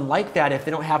help someone like that if they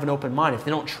don't have an open mind, if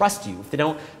they don't trust you, if they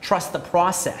don't trust the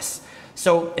process.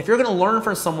 So if you're going to learn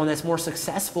from someone that's more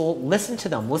successful, listen to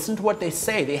them. Listen to what they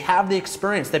say. They have the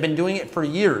experience. They've been doing it for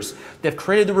years. They've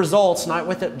created the results,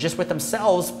 not just with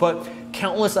themselves, but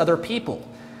countless other people.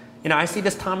 You know, I see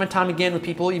this time and time again with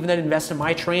people even that invest in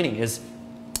my training is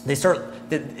they start,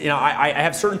 you know, I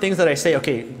have certain things that I say,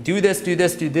 okay, do this, do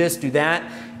this, do this, do that.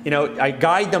 You know, I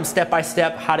guide them step by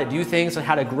step how to do things and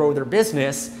how to grow their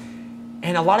business.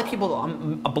 And a lot of people,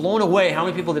 I'm blown away how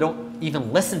many people, they don't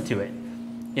even listen to it.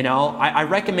 You know, I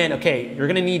recommend, okay, you're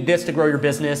going to need this to grow your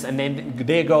business, and then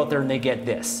they go out there and they get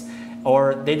this.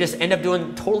 Or they just end up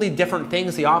doing totally different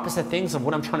things, the opposite things of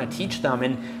what I'm trying to teach them.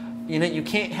 And, you know, you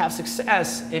can't have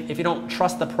success if you don't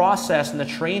trust the process and the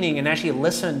training and actually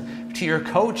listen to your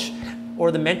coach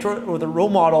or the mentor or the role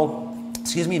model,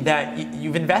 excuse me, that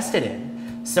you've invested in.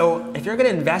 So if you're going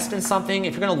to invest in something,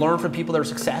 if you're going to learn from people that are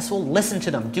successful, listen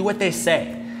to them, do what they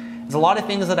say. There's a lot of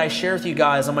things that I share with you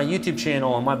guys on my YouTube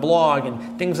channel, on my blog,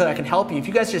 and things that I can help you. If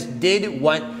you guys just did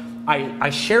what I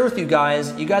share with you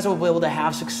guys will be able to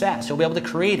have success. You'll be able to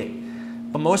create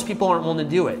it. But most people aren't willing to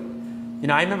do it. You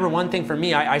know, I remember one thing for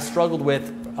me, I struggled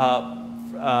with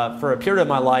for a period of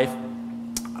my life.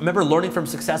 I remember learning from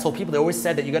successful people. They always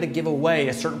said that you got to give away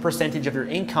a certain percentage of your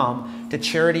income to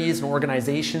charities and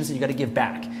organizations, and you got to give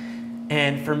back.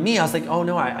 And for me, I was like, oh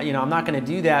no, I'm not going to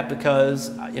do that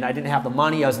because I didn't have the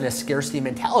money. I was in a scarcity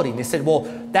mentality. And they said, well,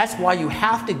 that's why you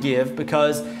have to give,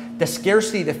 because the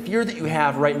scarcity, the fear that you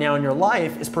have right now in your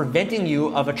life is preventing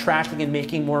you of attracting and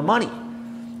making more money.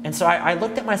 And so I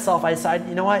looked at myself, I decided,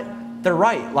 you know what, they're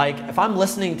right. Like if I'm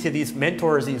listening to these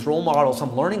mentors, these role models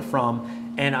I'm learning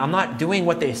from, and I'm not doing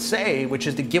what they say, which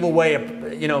is to give away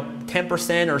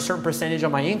 10% or a certain percentage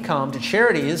of my income to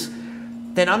charities,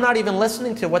 then I'm not even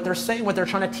listening to what they're saying, what they're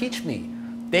trying to teach me.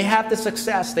 They have the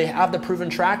success, they have the proven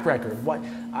track record.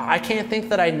 I can't think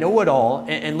that I know it all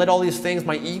and let all these things,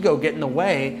 my ego, get in the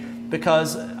way,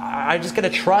 because I just got to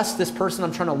trust this person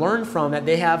I'm trying to learn from, that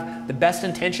they have the best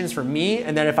intentions for me,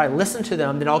 and that if I listen to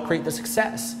them, then I'll create the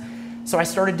success. So I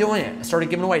started doing it. I started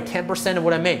giving away 10% of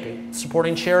what I make,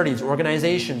 supporting charities,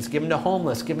 organizations, giving to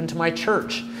homeless, giving to my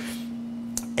church.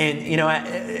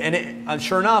 And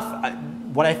sure enough,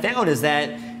 what I found is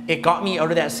that it got me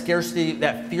out of that scarcity,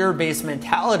 that fear-based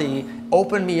mentality,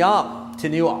 opened me up to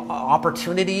new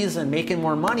opportunities and making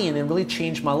more money, and it really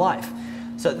changed my life.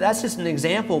 So that's just an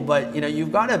example, but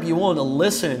you've got to be willing to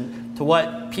listen to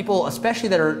what people, especially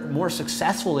that are more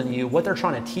successful than you, what they're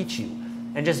trying to teach you,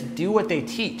 and just do what they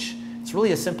teach. It's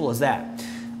really as simple as that.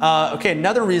 Okay,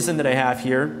 another reason that I have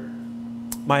here,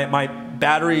 my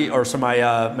battery, or so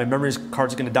my memory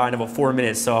card's going to die in about 4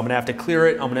 minutes, so I'm going to have to clear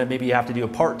it. I'm going to maybe have to do a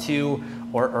part 2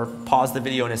 or pause the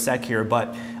video in a sec here.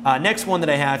 But next one that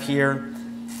I have here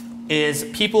is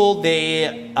people,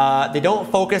 they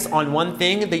don't focus on one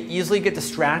thing. They easily get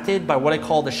distracted by what I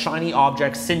call the shiny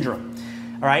object syndrome.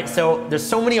 All right, so there's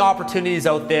so many opportunities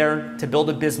out there to build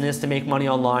a business, to make money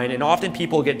online, and often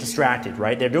people get distracted,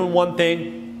 right? They're doing one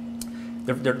thing,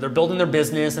 they're building their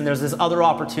business, and there's this other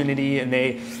opportunity, and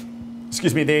they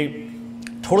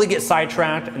totally get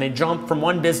sidetracked, and they jump from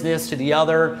one business to the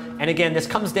other. And again, this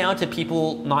comes down to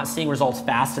people not seeing results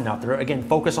fast enough. They're, again,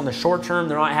 focused on the short term,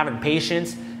 they're not having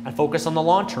patience, and focus on the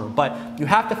long term. But you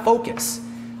have to focus.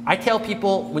 I tell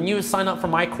people, when you sign up for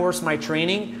my course, my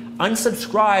training,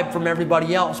 unsubscribe from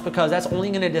everybody else, because that's only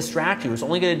going to distract you. It's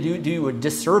only going to do you a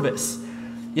disservice.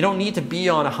 You don't need to be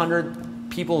on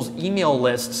 100 people's email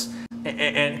lists,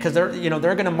 and because they're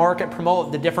going to market,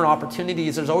 promote the different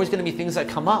opportunities. There's always going to be things that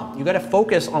come up. You got to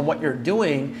focus on what you're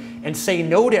doing and say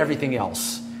no to everything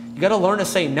else. You got to learn to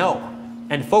say no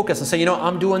and focus and say,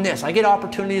 I'm doing this. I get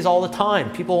opportunities all the time.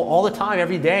 People all the time,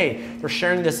 every day, they're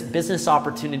sharing this business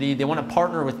opportunity. They want to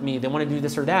partner with me. They want to do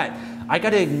this or that. I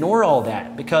got to ignore all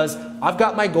that because I've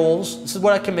got my goals. This is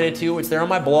what I committed to. It's there on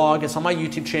my blog. It's on my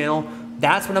YouTube channel.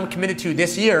 That's what I'm committed to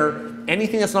this year.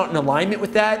 Anything that's not in alignment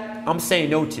with that, I'm saying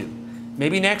no to.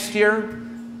 Maybe next year,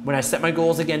 when I set my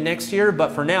goals again next year,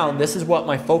 but for now, this is what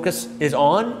my focus is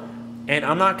on, and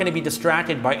I'm not gonna be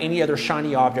distracted by any other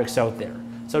shiny objects out there.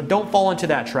 So don't fall into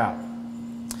that trap.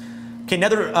 Okay,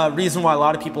 another reason why a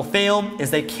lot of people fail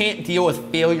is they can't deal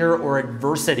with failure or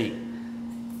adversity.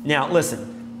 Now,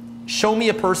 listen, show me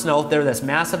a person out there that's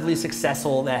massively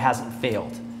successful that hasn't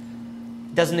failed.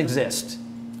 It doesn't exist.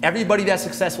 Everybody that's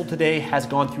successful today has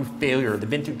gone through failure. They've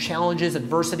been through challenges,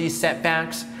 adversity,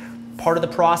 setbacks, part of the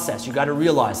process. You got to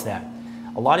realize that.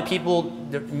 A lot of people,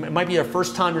 it might be their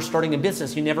first time you're starting a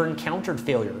business, you never encountered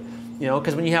failure. You know,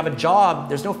 because when you have a job,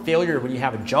 there's no failure when you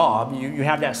have a job. You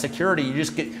have that security. You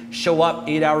just show up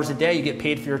 8 hours a day, you get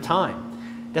paid for your time.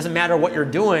 It doesn't matter what you're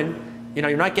doing. You know,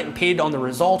 you're not getting paid on the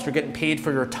results, you're getting paid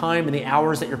for your time and the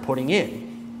hours that you're putting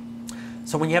in.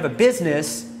 So when you have a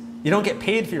business, you don't get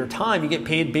paid for your time, you get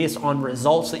paid based on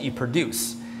results that you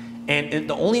produce. And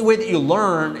the only way that you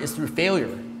learn is through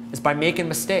failure, is by making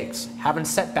mistakes, having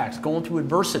setbacks, going through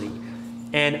adversity.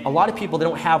 And a lot of people, they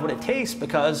don't have what it takes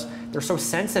because they're so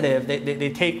sensitive, they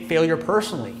take failure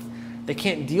personally. They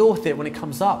can't deal with it when it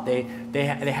comes up. They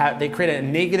create a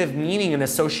negative meaning and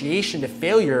association to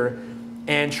failure,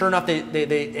 and sure enough,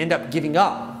 they end up giving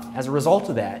up as a result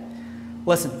of that.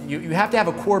 Listen, you have to have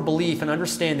a core belief and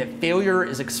understand that failure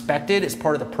is expected, it's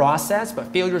part of the process,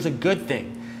 but failure is a good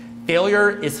thing.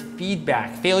 Failure is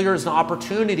feedback. Failure is an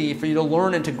opportunity for you to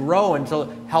learn and to grow and to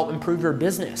help improve your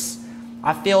business.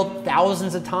 I've failed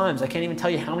thousands of times. I can't even tell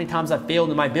you how many times I've failed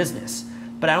in my business,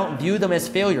 but I don't view them as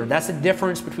failure. That's the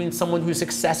difference between someone who's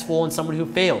successful and someone who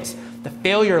fails. The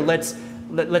failure lets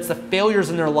the failures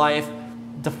in their life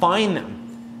define them.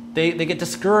 They get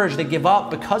discouraged, they give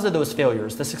up because of those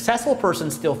failures. The successful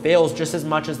person still fails just as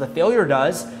much as the failure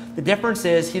does. The difference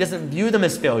is he doesn't view them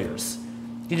as failures.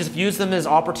 He just views them as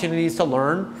opportunities to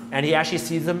learn, and he actually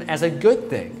sees them as a good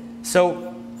thing.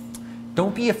 So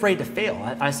don't be afraid to fail.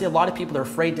 I see a lot of people are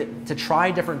afraid to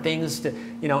try different things, to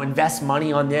invest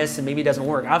money on this, and maybe it doesn't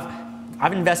work.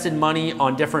 I've invested money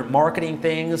on different marketing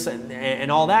things and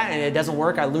all that, and it doesn't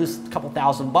work. I lose a couple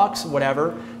 $1,000,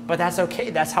 whatever, but that's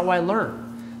okay. That's how I learn.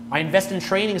 I invest in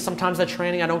training. Sometimes that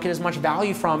training I don't get as much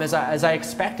value from as I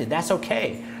expected. That's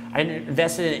okay. I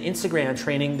invested in Instagram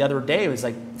training the other day. It was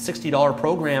like a $60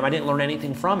 program. I didn't learn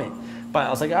anything from it. But I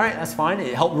was like, all right, that's fine.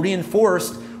 It helped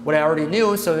reinforce what I already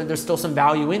knew, so there's still some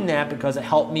value in that because it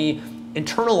helped me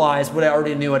internalize what I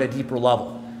already knew at a deeper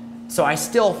level. So I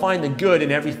still find the good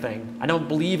in everything. I don't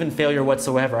believe in failure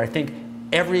whatsoever. I think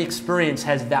every experience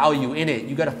has value in it.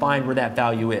 You got to find where that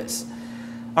value is.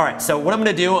 All right, so what I'm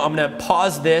going to do, I'm going to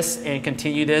pause this and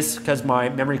continue this because my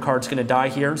memory card's going to die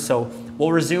here. So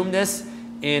we'll resume this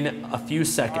in a few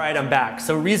seconds. All right, I'm back.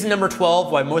 So reason number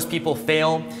 12 why most people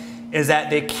fail is that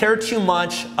they care too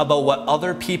much about what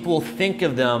other people think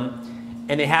of them,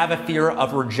 and they have a fear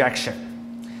of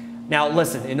rejection. Now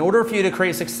listen, in order for you to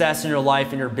create success in your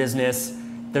life and your business,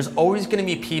 there's always going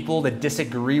to be people that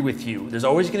disagree with you. There's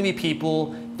always going to be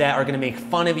people that are going to make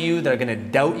fun of you, that are going to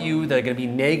doubt you, that are going to be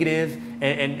negative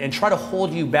and try to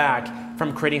hold you back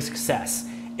from creating success.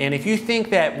 And if you think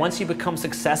that once you become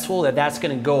successful that that's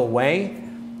going to go away,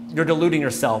 you're deluding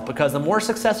yourself, because the more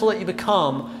successful that you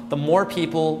become, the more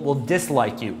people will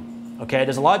dislike you. Okay,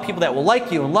 there's a lot of people that will like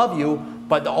you and love you,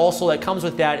 but also that comes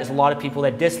with that is a lot of people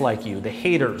that dislike you, the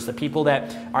haters, the people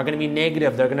that are going to be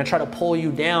negative. They're going to try to pull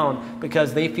you down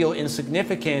because they feel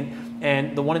insignificant.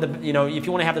 And if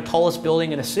you want to have the tallest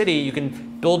building in a city, you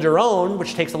can build your own,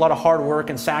 which takes a lot of hard work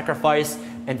and sacrifice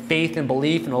and faith and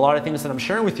belief and a lot of things that I'm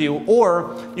sharing with you.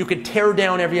 Or you could tear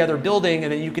down every other building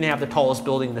and then you can have the tallest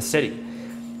building in the city.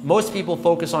 Most people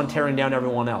focus on tearing down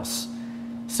everyone else.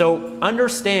 So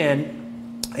understand,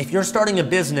 if you're starting a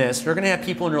business, you're going to have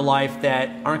people in your life that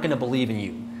aren't going to believe in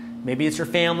you. Maybe it's your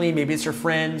family, maybe it's your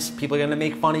friends. People are going to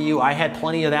make fun of you. I had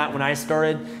plenty of that when I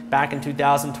started back in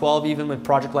 2012, even with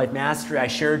Project Life Mastery. I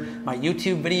shared my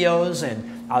YouTube videos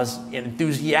and I was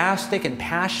enthusiastic and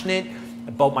passionate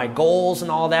about my goals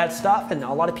and all that stuff, and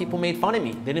a lot of people made fun of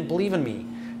me. They didn't believe in me.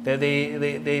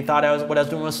 They thought what I was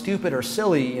doing was stupid or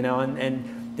silly,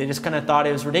 and they just kind of thought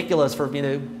it was ridiculous for me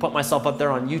to put myself up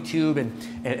there on YouTube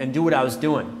and do what I was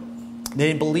doing. They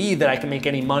didn't believe that I could make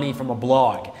any money from a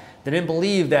blog. They didn't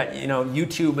believe that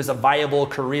YouTube was a viable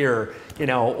career,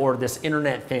 or this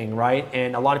internet thing, right?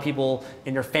 And a lot of people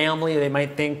in your family, they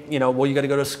might think, well, you got to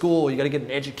go to school, you got to get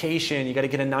an education, you got to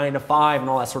get a 9 to 5 and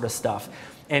all that sort of stuff.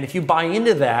 And if you buy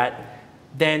into that,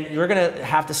 then you're going to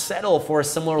have to settle for a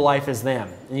similar life as them.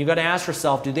 And you got to ask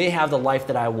yourself, do they have the life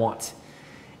that I want?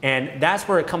 And that's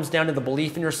where it comes down to the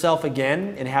belief in yourself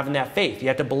again and having that faith. You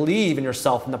have to believe in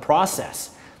yourself in the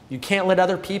process. You can't let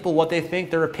other people, what they think,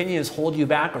 their opinions, hold you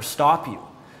back or stop you.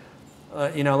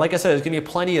 Like I said, there's going to be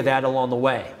plenty of that along the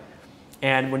way.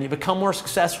 And when you become more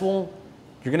successful,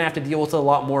 you're going to have to deal with a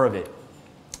lot more of it.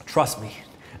 Trust me.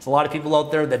 There's a lot of people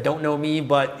out there that don't know me,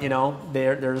 but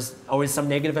there's always some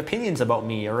negative opinions about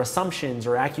me, or assumptions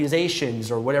or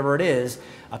accusations or whatever it is,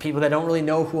 people that don't really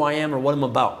know who I am or what I'm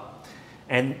about.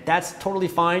 And that's totally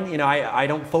fine. I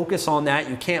don't focus on that.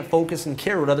 You can't focus and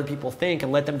care what other people think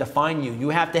and let them define you. You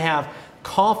have to have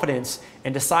confidence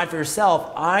and decide for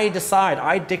yourself. I decide,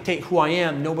 I dictate who I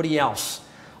am, nobody else.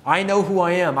 I know who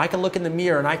I am. I can look in the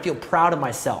mirror and I feel proud of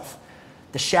myself.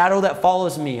 The shadow that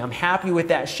follows me, I'm happy with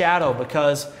that shadow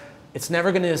because it's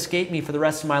never going to escape me for the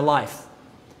rest of my life.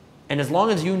 And as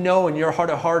long as you know in your heart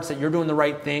of hearts that you're doing the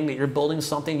right thing, that you're building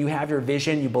something, you have your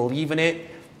vision, you believe in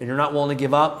it, and you're not willing to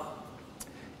give up,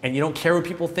 and you don't care what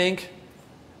people think,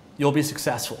 you'll be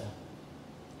successful.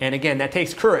 And again, that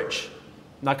takes courage.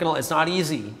 It's not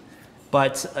easy,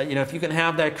 but if you can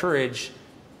have that courage,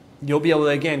 you'll be able to,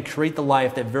 again, create the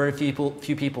life that very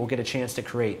few people get a chance to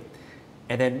create.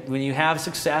 And then when you have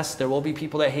success, there will be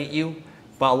people that hate you,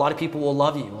 but a lot of people will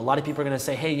love you. A lot of people are going to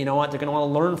say, hey, you know what? They're going to want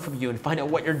to learn from you and find out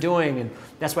what you're doing. And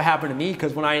that's what happened to me,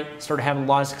 because when I started having a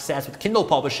lot of success with Kindle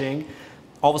publishing,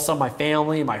 all of a sudden my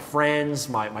family, my friends,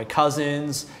 my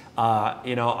cousins,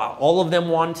 all of them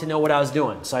wanted to know what I was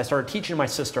doing. So I started teaching my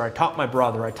sister, I taught my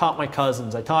brother, I taught my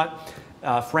cousins, I taught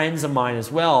friends of mine as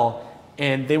well,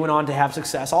 and they went on to have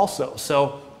success also.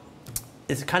 So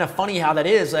it's kind of funny how that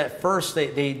is. At first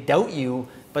they doubt you,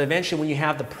 but eventually when you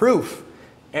have the proof,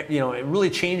 it really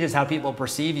changes how people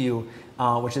perceive you,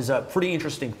 which is a pretty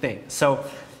interesting thing. So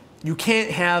you can't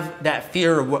have that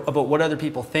fear about what other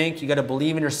people think. You got to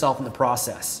believe in yourself in the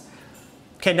process.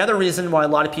 Okay, another reason why a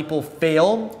lot of people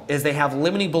fail is they have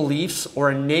limiting beliefs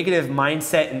or a negative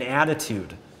mindset and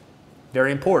attitude.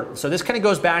 Very important. So this kind of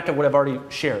goes back to what I've already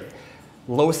shared.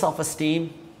 Low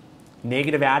self-esteem,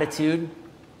 negative attitude.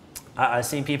 I've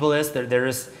seen people they're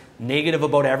just negative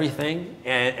about everything.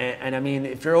 And I mean,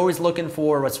 if you're always looking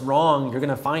for what's wrong, you're going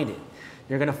to find it.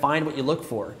 You're going to find what you look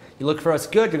for. You look for what's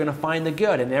good, you're going to find the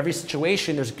good. And in every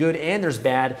situation, there's good and there's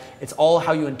bad. It's all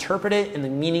how you interpret it and the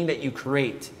meaning that you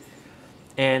create.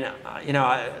 And,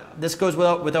 this goes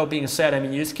without being said. I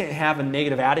mean, you just can't have a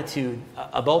negative attitude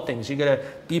about things. You got to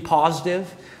be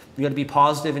positive. You got to be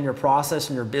positive in your process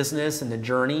and your business and the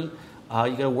journey.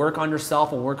 You got to work on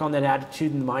yourself and work on that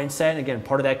attitude and mindset. And again,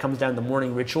 part of that comes down to the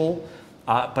morning ritual.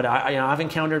 But I've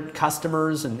encountered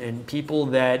customers and people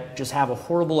that just have a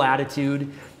horrible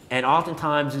attitude. And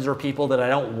oftentimes these are people that I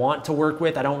don't want to work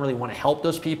with. I don't really want to help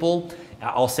those people.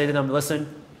 I'll say to them,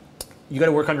 listen, you got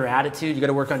to work on your attitude. You got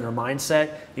to work on your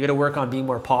mindset. You got to work on being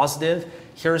more positive.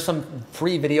 Here are some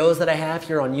free videos that I have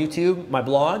here on YouTube, my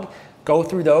blog. Go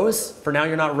through those. For now,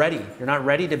 you're not ready. You're not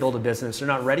ready to build a business. You're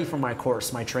not ready for my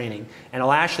course, my training. And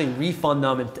I'll actually refund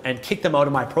them and kick them out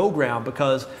of my program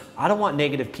because I don't want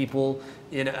negative people.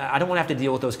 I don't want to have to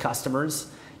deal with those customers.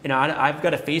 I've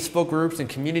got a Facebook groups and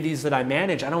communities that I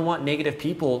manage. I don't want negative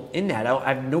people in that.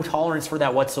 I have no tolerance for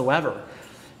that whatsoever.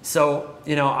 So,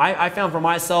 I found for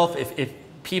myself, if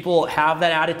people have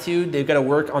that attitude, they've got to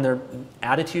work on their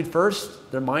attitude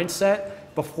first, their mindset,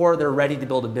 before they're ready to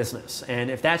build a business. And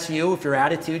if that's you, if your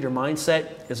attitude, your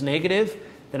mindset is negative,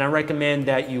 then I recommend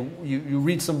that you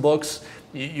read some books,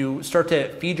 you start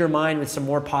to feed your mind with some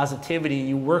more positivity,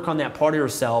 you work on that part of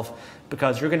yourself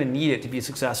because you're going to need it to be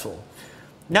successful.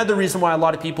 Another reason why a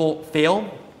lot of people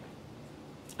fail,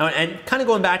 and kind of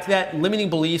going back to that, limiting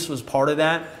beliefs was part of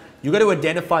that. You got to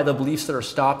identify the beliefs that are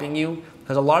stopping you,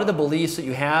 because a lot of the beliefs that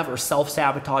you have are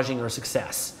self-sabotaging your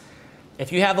success.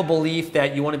 If you have a belief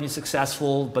that you want to be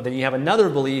successful, but then you have another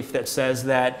belief that says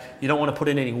that you don't want to put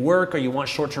in any work or you want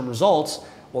short-term results,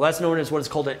 well, that's known as what is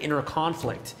called an inner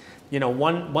conflict.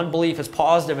 One belief is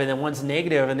positive and then one's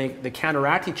negative, and they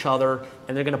counteract each other,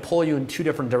 and they're going to pull you in two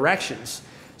different directions.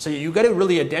 So you got to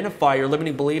really identify your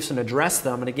limiting beliefs and address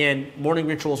them. And again, morning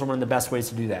rituals are one of the best ways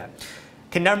to do that.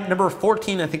 Okay, number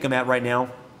 14, I think I'm at right now.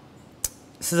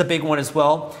 This is a big one as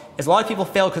well, is a lot of people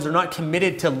fail because they're not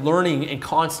committed to learning and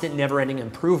constant never-ending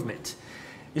improvement.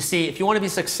 You see, if you want to be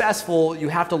successful, you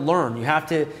have to learn. You have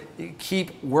to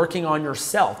keep working on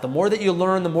yourself. The more that you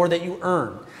learn, the more that you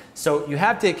earn. So you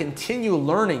have to continue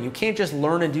learning. You can't just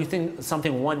learn and do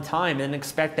something one time and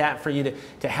expect that for you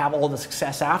to have all the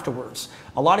success afterwards.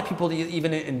 A lot of people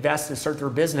even invest and start their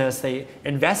business, they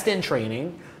invest in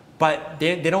training, but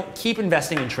they don't keep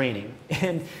investing in training.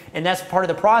 And that's part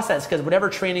of the process, because whatever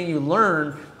training you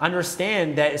learn,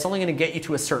 understand that it's only going to get you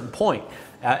to a certain point.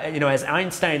 As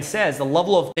Einstein says, the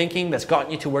level of thinking that's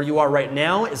gotten you to where you are right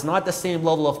now is not the same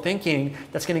level of thinking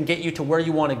that's going to get you to where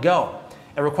you want to go.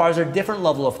 It requires a different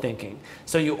level of thinking.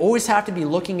 So you always have to be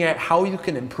looking at how you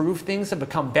can improve things and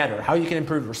become better, how you can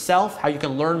improve yourself, how you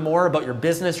can learn more about your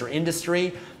business or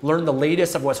industry, learn the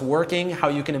latest of what's working, how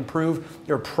you can improve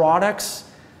your products,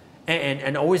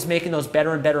 and always making those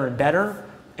better and better and better.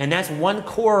 And that's one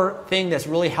core thing that's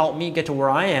really helped me get to where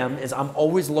I am, is I'm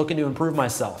always looking to improve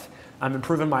myself. I'm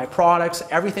improving my products,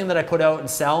 everything that I put out and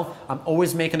sell, I'm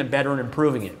always making it better and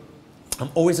improving it. I'm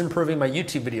always improving my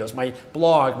YouTube videos, my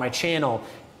blog, my channel,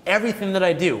 everything that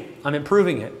I do, I'm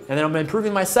improving it. And then I'm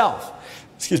improving myself.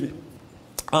 Excuse me.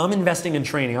 I'm investing in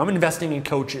training. I'm investing in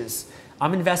coaches.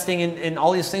 I'm investing in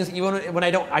all these things, even when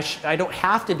I don't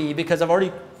have to be, because I've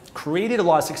already created a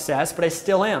lot of success, but I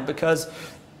still am, because,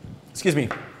 excuse me,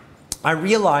 I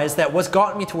realize that what's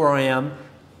gotten me to where I am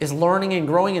is learning and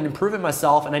growing and improving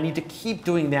myself, and I need to keep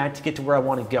doing that to get to where I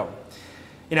want to go.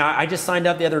 I just signed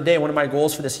up the other day. One of my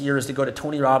goals for this year is to go to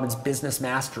Tony Robbins' Business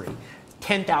Mastery,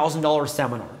 $10,000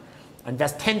 seminar. I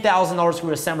invest $10,000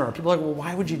 through a seminar. People are like, well,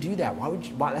 why would you do that?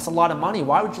 That's a lot of money.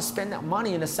 Why would you spend that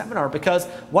money in a seminar? Because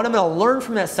what I'm going to learn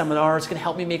from that seminar is going to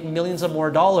help me make millions of more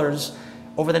dollars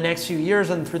over the next few years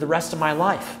and through the rest of my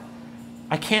life.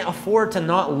 I can't afford to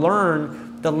not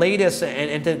learn the latest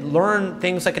and to learn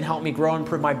things that can help me grow and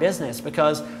improve my business,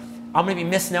 because I'm going to be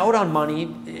missing out on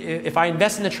money. If I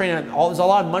invest in the training, there's a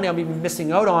lot of money I'm going to be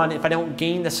missing out on if I don't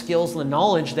gain the skills and the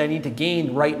knowledge that I need to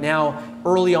gain right now,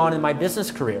 early on in my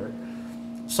business career.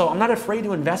 So I'm not afraid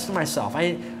to invest in myself.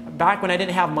 Back when I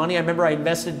didn't have money, I remember I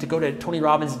invested to go to Tony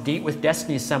Robbins' Date with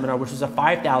Destiny seminar, which was a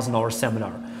 $5,000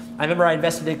 seminar. I remember I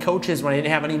invested in coaches when I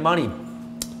didn't have any money,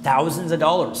 thousands of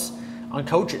dollars on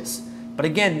coaches. But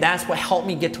again, that's what helped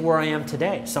me get to where I am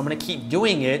today. So I'm going to keep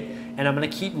doing it, and I'm going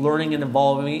to keep learning and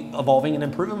evolving and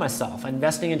improving myself. I'm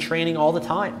investing in training all the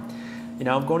time.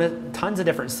 I'm going to tons of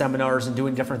different seminars and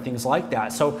doing different things like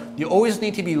that. So you always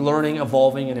need to be learning,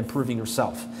 evolving, and improving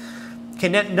yourself. Okay,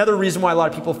 another reason why a lot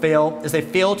of people fail is they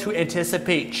fail to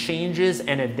anticipate changes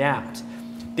and adapt.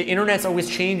 The internet's always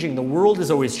changing. The world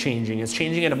is always changing. It's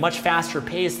changing at a much faster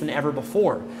pace than ever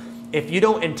before. If you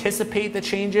don't anticipate the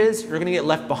changes, you're going to get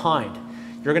left behind.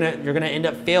 You're gonna end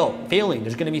up failing.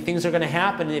 There's going to be things that are going to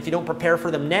happen, and if you don't prepare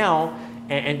for them now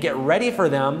and get ready for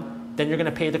them, then you're going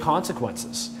to pay the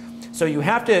consequences. So you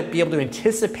have to be able to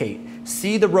anticipate,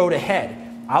 see the road ahead.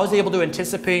 I was able to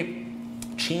anticipate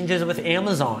changes with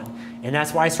Amazon, and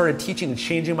that's why I started teaching and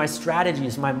changing my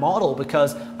strategies, my model,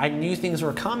 because I knew things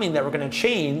were coming that were going to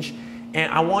change,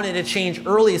 and I wanted to change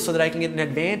early so that I can get an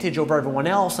advantage over everyone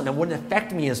else, and it wouldn't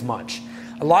affect me as much.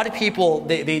 A lot of people,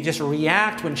 they just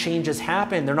react when changes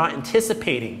happen. They're not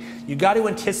anticipating. You got to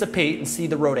anticipate and see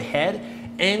the road ahead,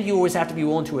 and you always have to be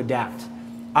willing to adapt.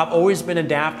 I've always been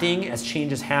adapting as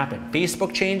changes happen.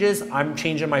 Facebook changes, I'm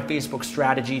changing my Facebook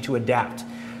strategy to adapt.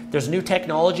 There's new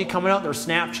technology coming out, there's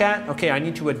Snapchat. Okay, I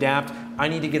need to adapt. I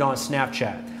need to get on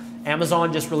Snapchat.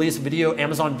 Amazon just released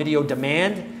Amazon Video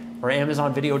Demand or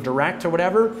Amazon Video Direct or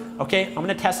whatever. Okay, I'm going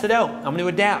to test it out. I'm going to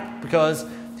adapt, because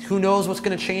who knows what's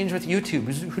going to change with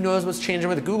YouTube? Who knows what's changing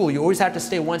with Google? You always have to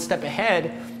stay one step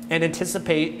ahead and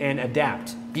anticipate and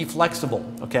adapt. Be flexible,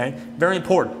 okay? Very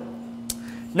important.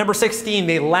 Number 16,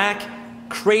 they lack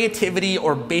creativity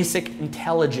or basic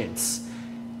intelligence.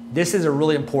 This is a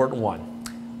really important one.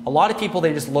 A lot of people,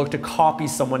 they just look to copy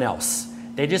someone else.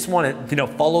 They just want to,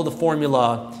 follow the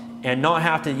formula and not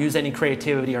have to use any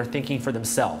creativity or thinking for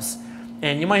themselves.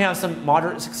 And you might have some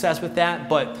moderate success with that,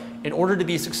 but in order to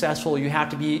be successful, you have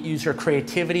to use your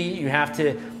creativity. You have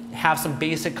to have some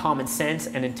basic common sense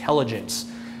and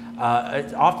intelligence.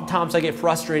 Oftentimes I get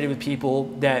frustrated with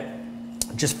people that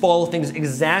just follow things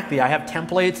exactly. I have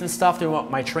templates and stuff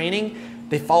throughout my training.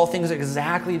 They follow things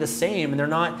exactly the same, and they're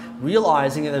not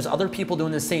realizing that there's other people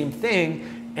doing the same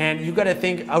thing, and you've got to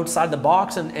think outside the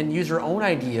box and use your own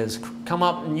ideas. Come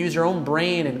up and use your own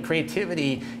brain and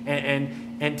creativity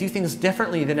and do things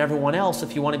differently than everyone else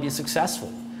if you want to be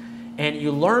successful. And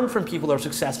you learn from people that are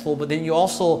successful, but then you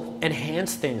also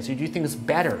enhance things. You do things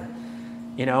better.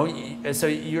 So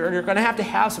you're going to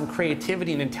have some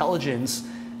creativity and intelligence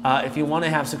if you want to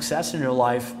have success in your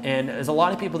life. And there's a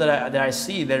lot of people that I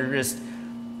see that are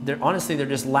they're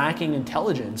just lacking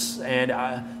intelligence. And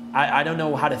I don't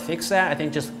know how to fix that. I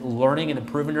think just learning and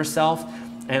improving yourself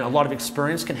and a lot of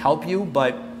experience can help you,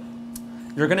 but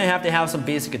you're going to have some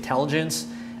basic intelligence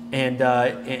and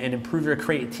improve your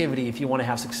creativity if you want to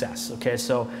have success. Okay,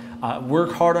 so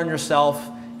work hard on yourself,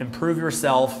 improve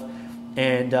yourself,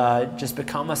 and just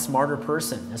become a smarter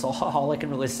person. That's all I can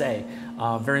really say.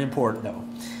 Very important though.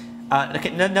 Okay,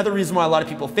 another reason why a lot of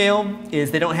people fail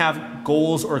is they don't have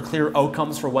goals or clear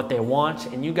outcomes for what they want.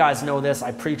 And you guys know this,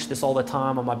 I preach this all the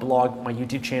time on my blog, my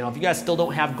YouTube channel. If you guys still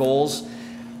don't have goals,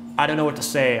 I don't know what to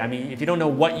say. I mean, if you don't know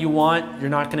what you want, you're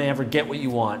not gonna ever get what you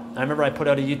want. I remember I put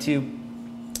out a YouTube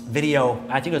video,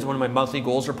 I think it was one of my monthly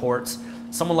goals reports.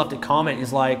 Someone left a comment,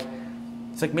 it's like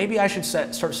maybe I should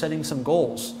start setting some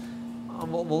goals.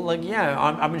 Well, like, yeah,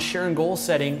 I've been sharing goal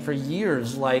setting for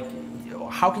years. Like,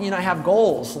 how can you not have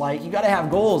goals? Like, you gotta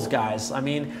have goals, guys. I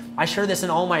mean, I share this in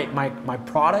all my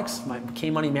products, my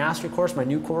K-Money Mastery course, my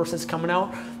new course that's coming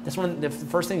out. This one, the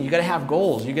first thing, you gotta have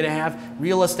goals. You gotta have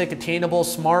realistic, attainable,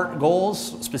 smart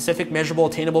goals, specific, measurable,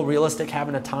 attainable, realistic,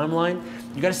 having a timeline.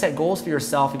 You gotta set goals for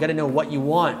yourself. You gotta know what you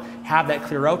want, have that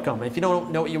clear outcome. If you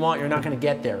don't know what you want, you're not gonna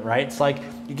get there, right? It's like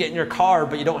you get in your car,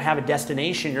 but you don't have a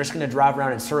destination, you're just gonna drive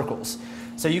around in circles.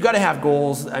 So you gotta have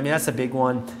goals. I mean, that's a big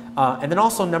one. And then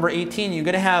also number 18, you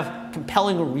gotta have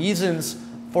compelling reasons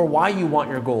for why you want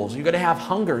your goals. You gotta have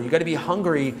hunger. You gotta be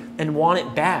hungry and want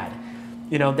it bad.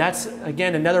 You know, that's,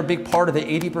 again, another big part of the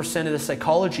 80% of the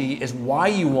psychology is why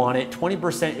you want it,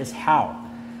 20% is how.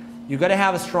 You gotta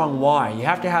have a strong why. You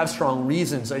have to have strong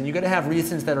reasons, and you gotta have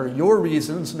reasons that are your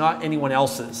reasons, not anyone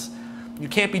else's. You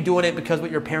can't be doing it because what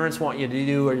your parents want you to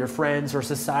do, or your friends, or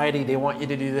society, they want you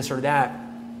to do this or that.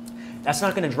 That's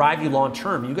not going to drive you long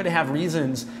term. You've got to have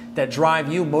reasons that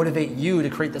drive you, motivate you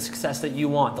to create the success that you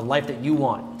want, the life that you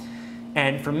want.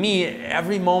 And for me,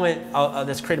 every moment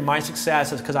that's created my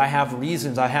success is because I have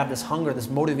reasons. I have this hunger,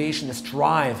 this motivation, this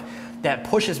drive that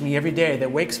pushes me every day,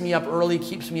 that wakes me up early,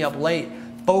 keeps me up late,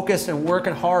 focused and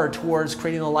working hard towards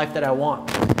creating the life that I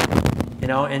want. You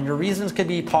know, and your reasons could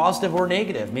be positive or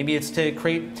negative. Maybe it's to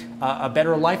create a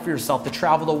better life for yourself, to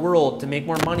travel the world, to make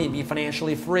more money, be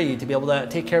financially free, to be able to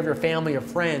take care of your family or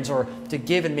friends, or to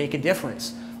give and make a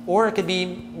difference. Or it could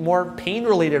be more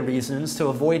pain-related reasons to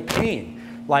avoid pain.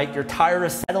 Like you're tired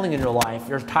of settling in your life.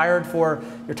 You're tired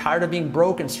of being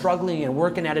broke and struggling and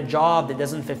working at a job that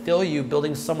doesn't fulfill you,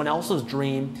 building someone else's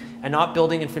dream and not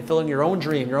building and fulfilling your own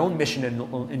dream, your own mission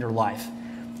in your life.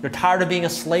 You're tired of being a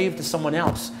slave to someone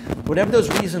else. Whatever those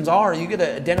reasons are, you got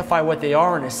to identify what they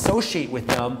are and associate with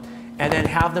them, and then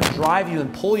have them drive you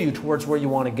and pull you towards where you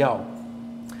want to go.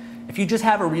 If you just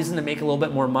have a reason to make a little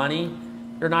bit more money,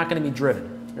 you're not going to be driven.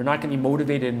 You're not going to be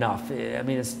motivated enough. I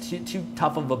mean, it's too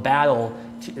tough of a battle.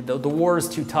 The war is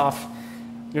too tough.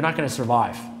 You're not going to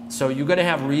survive. So you got to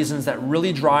have reasons that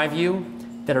really drive you,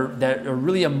 that are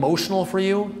really emotional for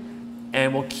you,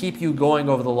 and will keep you going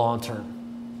over the long term.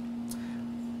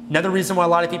 Another reason why a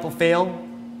lot of people fail,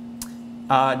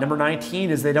 number 19,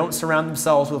 is they don't surround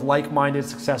themselves with like-minded,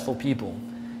 successful people.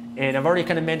 And I've already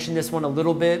kind of mentioned this one a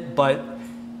little bit, but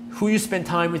who you spend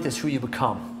time with is who you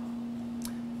become.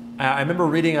 I remember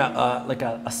reading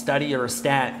a study or a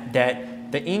stat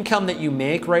that the income that you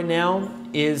make right now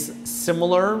is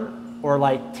similar or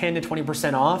like 10 to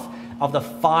 20% off of the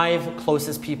 5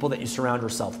 closest people that you surround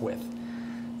yourself with.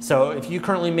 So if you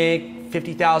currently make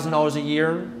 $50,000 a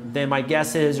year, then my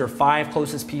guess is your 5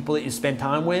 closest people that you spend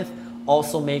time with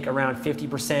also make around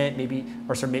 50%, maybe,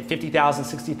 or sorry, 50,000,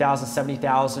 60,000,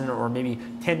 70,000, or maybe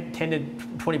 10 to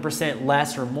 20%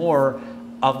 less or more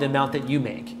of the amount that you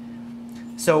make.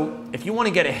 So if you want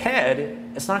to get ahead,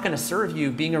 it's not going to serve you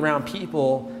being around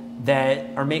people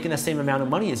that are making the same amount of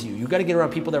money as you. You've got to get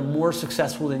around people that are more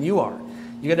successful than you are.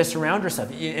 You got to surround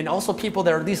yourself, and also people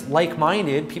that are at least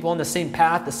like-minded, people on the same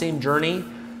path, the same journey.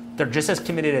 They're just as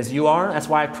committed as you are. That's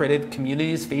why I've created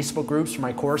communities, Facebook groups for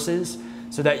my courses,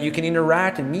 so that you can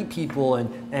interact and meet people,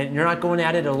 and you're not going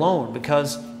at it alone,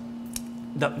 because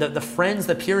the friends,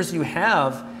 the peers you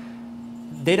have,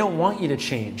 they don't want you to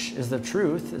change, is the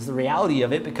truth, is the reality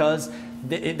of it, because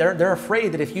they're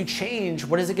afraid that if you change,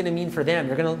 what is it going to mean for them?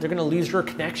 They're going to lose your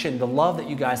connection, the love that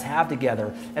you guys have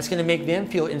together. That's going to make them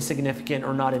feel insignificant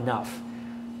or not enough.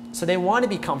 So they want to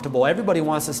be comfortable. Everybody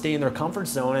wants to stay in their comfort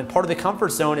zone, and part of the comfort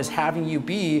zone is having you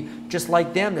be just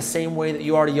like them, the same way that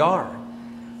you already are.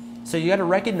 So you got to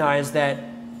recognize that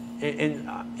in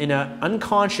an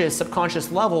unconscious,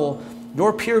 subconscious level,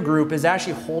 your peer group is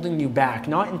actually holding you back,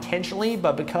 not intentionally,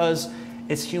 but because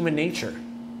it's human nature.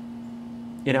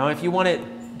 You know, if you want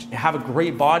to have a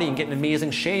great body and get in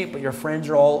amazing shape, but your friends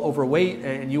are all overweight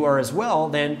and you are as well,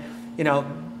 then, you know,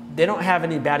 they don't have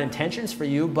any bad intentions for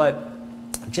you, but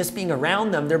just being around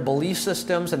them, their belief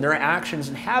systems and their actions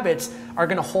and habits are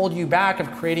going to hold you back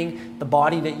of creating the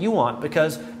body that you want,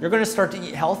 because you're going to start to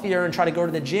eat healthier and try to go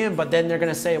to the gym, but then they're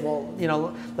going to say, well, you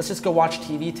know, let's just go watch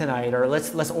TV tonight, or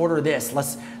let's order this,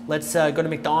 let's go to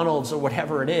McDonald's or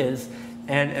whatever it is.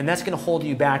 And that's going to hold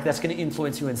you back. That's going to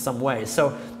influence you in some way.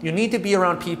 So you need to be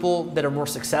around people that are more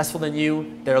successful than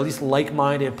you, that are at least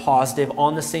like-minded, positive,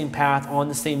 on the same path, on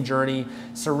the same journey.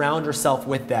 Surround yourself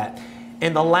with that.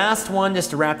 And the last one,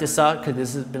 just to wrap this up, because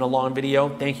this has been a long video.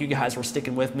 Thank you guys for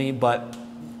sticking with me, but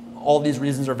all these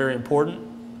reasons are very important.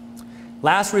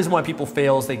 Last reason why people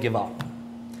fail is they give up.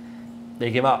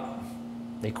 They give up.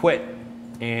 They quit.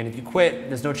 And if you quit,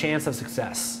 there's no chance of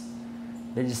success.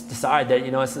 They just decide that,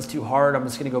 you know, this is too hard. I'm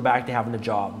just going to go back to having a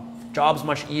job. Job's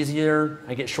much easier.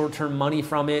 I get short-term money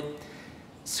from it.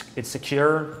 It's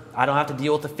secure. I don't have to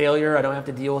deal with the failure. I don't have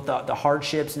to deal with the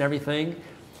hardships and everything.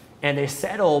 And they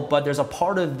settle, but there's a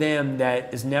part of them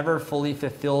that is never fully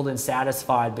fulfilled and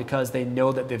satisfied because they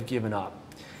know that they've given up.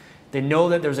 They know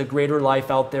that there's a greater life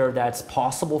out there that's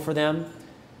possible for them,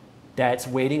 that's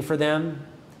waiting for them,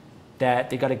 that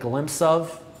they got a glimpse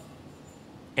of.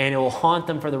 And it will haunt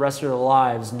them for the rest of their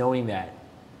lives knowing that.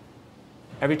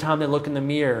 Every time they look in the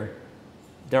mirror,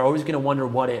 they're always going to wonder,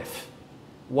 what if?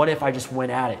 What if I just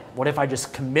went at it? What if I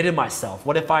just committed myself?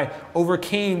 What if I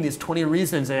overcame these 20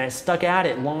 reasons and I stuck at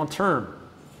it long term?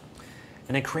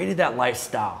 And I created that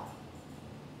lifestyle.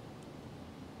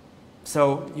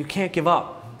 So you can't give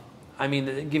up. I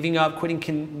mean, giving up, quitting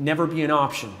can never be an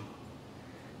option.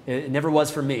 It never was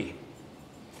for me.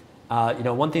 You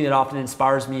know, one thing that often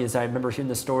inspires me is I remember hearing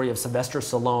the story of Sylvester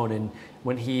Stallone, and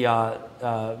when he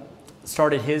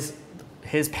started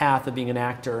his path of being an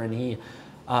actor, and he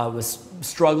was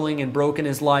struggling and broke in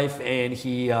his life, and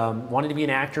he wanted to be an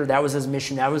actor. That was his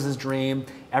mission. That was his dream.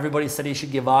 Everybody said he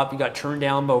should give up. He got turned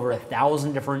down by over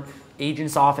 1,000 different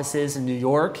agents' offices in New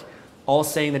York, all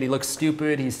saying that he looked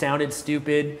stupid, he sounded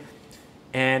stupid,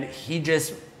 and he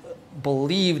just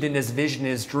believed in his vision,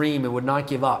 his dream, and would not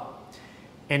give up.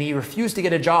 And he refused to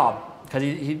get a job because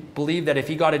he believed that if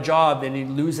he got a job, then he'd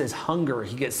lose his hunger.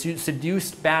 He'd get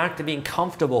seduced back to being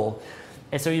comfortable.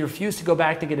 And so he refused to go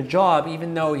back to get a job,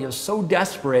 even though he was so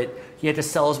desperate, he had to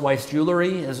sell his wife's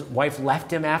jewelry. His wife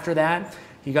left him after that.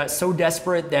 He got so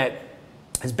desperate that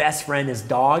his best friend, his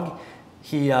dog,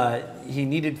 he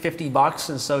needed 50 bucks.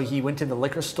 And so he went to the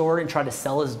liquor store and tried to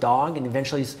sell his dog. And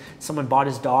eventually someone bought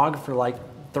his dog for like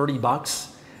 30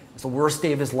 bucks. It's the worst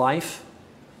day of his life.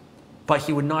 But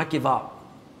he would not give up.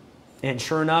 And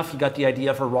sure enough, he got the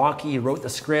idea for Rocky. He wrote the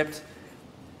script.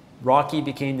 Rocky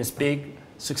became this big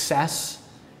success.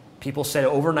 People said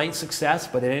overnight success,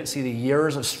 but they didn't see the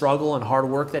years of struggle and hard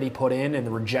work that he put in, and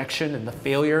the rejection and the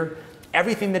failure,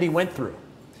 everything that he went through.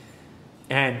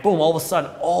 And boom, all of a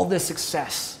sudden, all this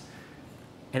success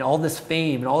and all this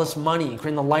fame and all this money,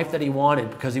 creating the life that he wanted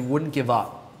because he wouldn't give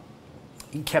up.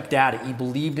 He kept at it. He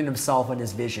believed in himself and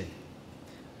his vision.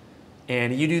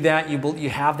 And you do that, you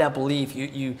have that belief,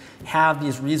 you have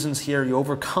these reasons here, you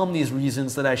overcome these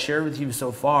reasons that I shared with you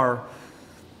so far,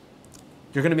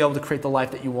 you're going to be able to create the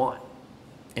life that you want.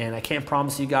 And I can't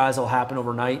promise you guys it'll happen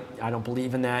overnight. I don't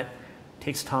believe in that. It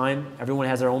takes time. Everyone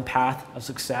has their own path of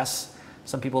success.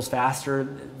 Some people's faster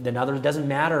than others. It doesn't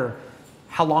matter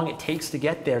how long it takes to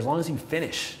get there, as long as you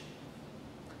finish.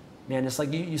 Man, it's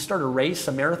like you start a race,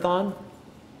 a marathon.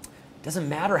 It doesn't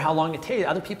matter how long it takes.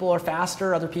 Other people are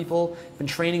faster. Other people have been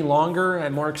training longer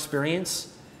and more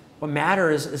experience. What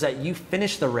matters is that you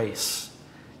finish the race.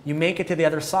 You make it to the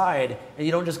other side, and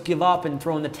you don't just give up and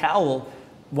throw in the towel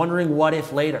wondering what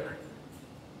if later.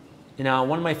 You know,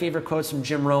 one of my favorite quotes from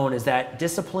Jim Rohn is that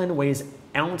discipline weighs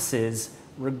ounces,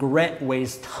 regret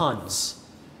weighs tons.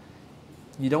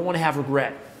 You don't want to have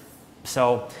regret.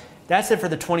 So that's it for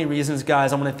the 20 reasons,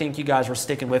 guys. I want to thank you guys for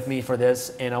sticking with me for this.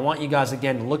 And I want you guys,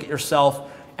 again, to look at yourself,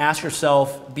 ask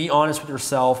yourself, be honest with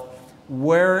yourself.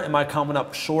 Where am I coming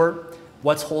up short?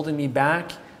 What's holding me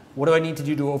back? What do I need to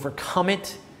do to overcome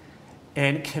it?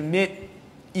 And commit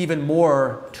even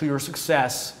more to your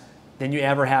success than you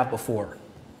ever have before.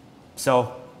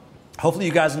 So hopefully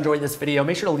you guys enjoyed this video.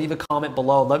 Make sure to leave a comment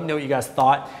below. Let me know what you guys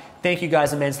thought. Thank you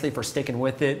guys immensely for sticking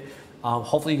with it.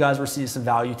 Hopefully you guys received some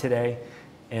value today.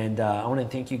 And I want to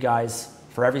thank you guys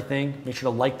for everything. Make sure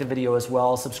to like the video as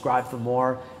well. Subscribe for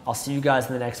more. I'll see you guys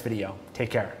in the next video.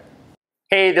 Take care.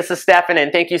 Hey, this is Stefan,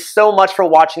 and thank you so much for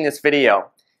watching this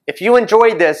video. If you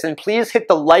enjoyed this, then please hit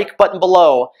the like button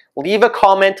below, leave a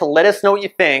comment to let us know what you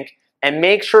think, and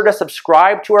make sure to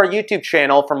subscribe to our YouTube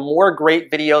channel for more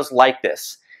great videos like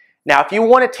this. Now, if you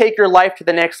want to take your life to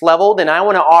the next level, then I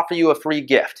want to offer you a free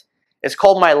gift. It's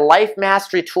called my Life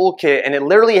Mastery Toolkit, and it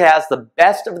literally has the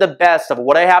best of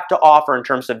what I have to offer in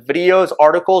terms of videos,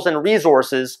 articles, and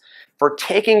resources for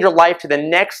taking your life to the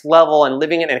next level and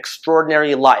living an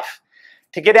extraordinary life.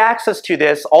 To get access to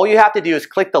this, all you have to do is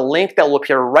click the link that will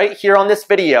appear right here on this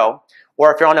video,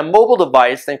 Or if you're on a mobile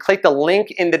device, then click the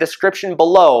link in the description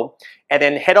below and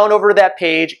then head on over to that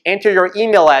page, enter your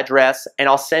email address, and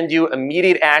I'll send you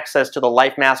immediate access to the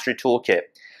Life Mastery Toolkit.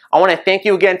 I want to thank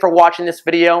you again for watching this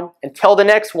video. Until the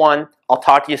next one, I'll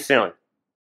talk to you soon.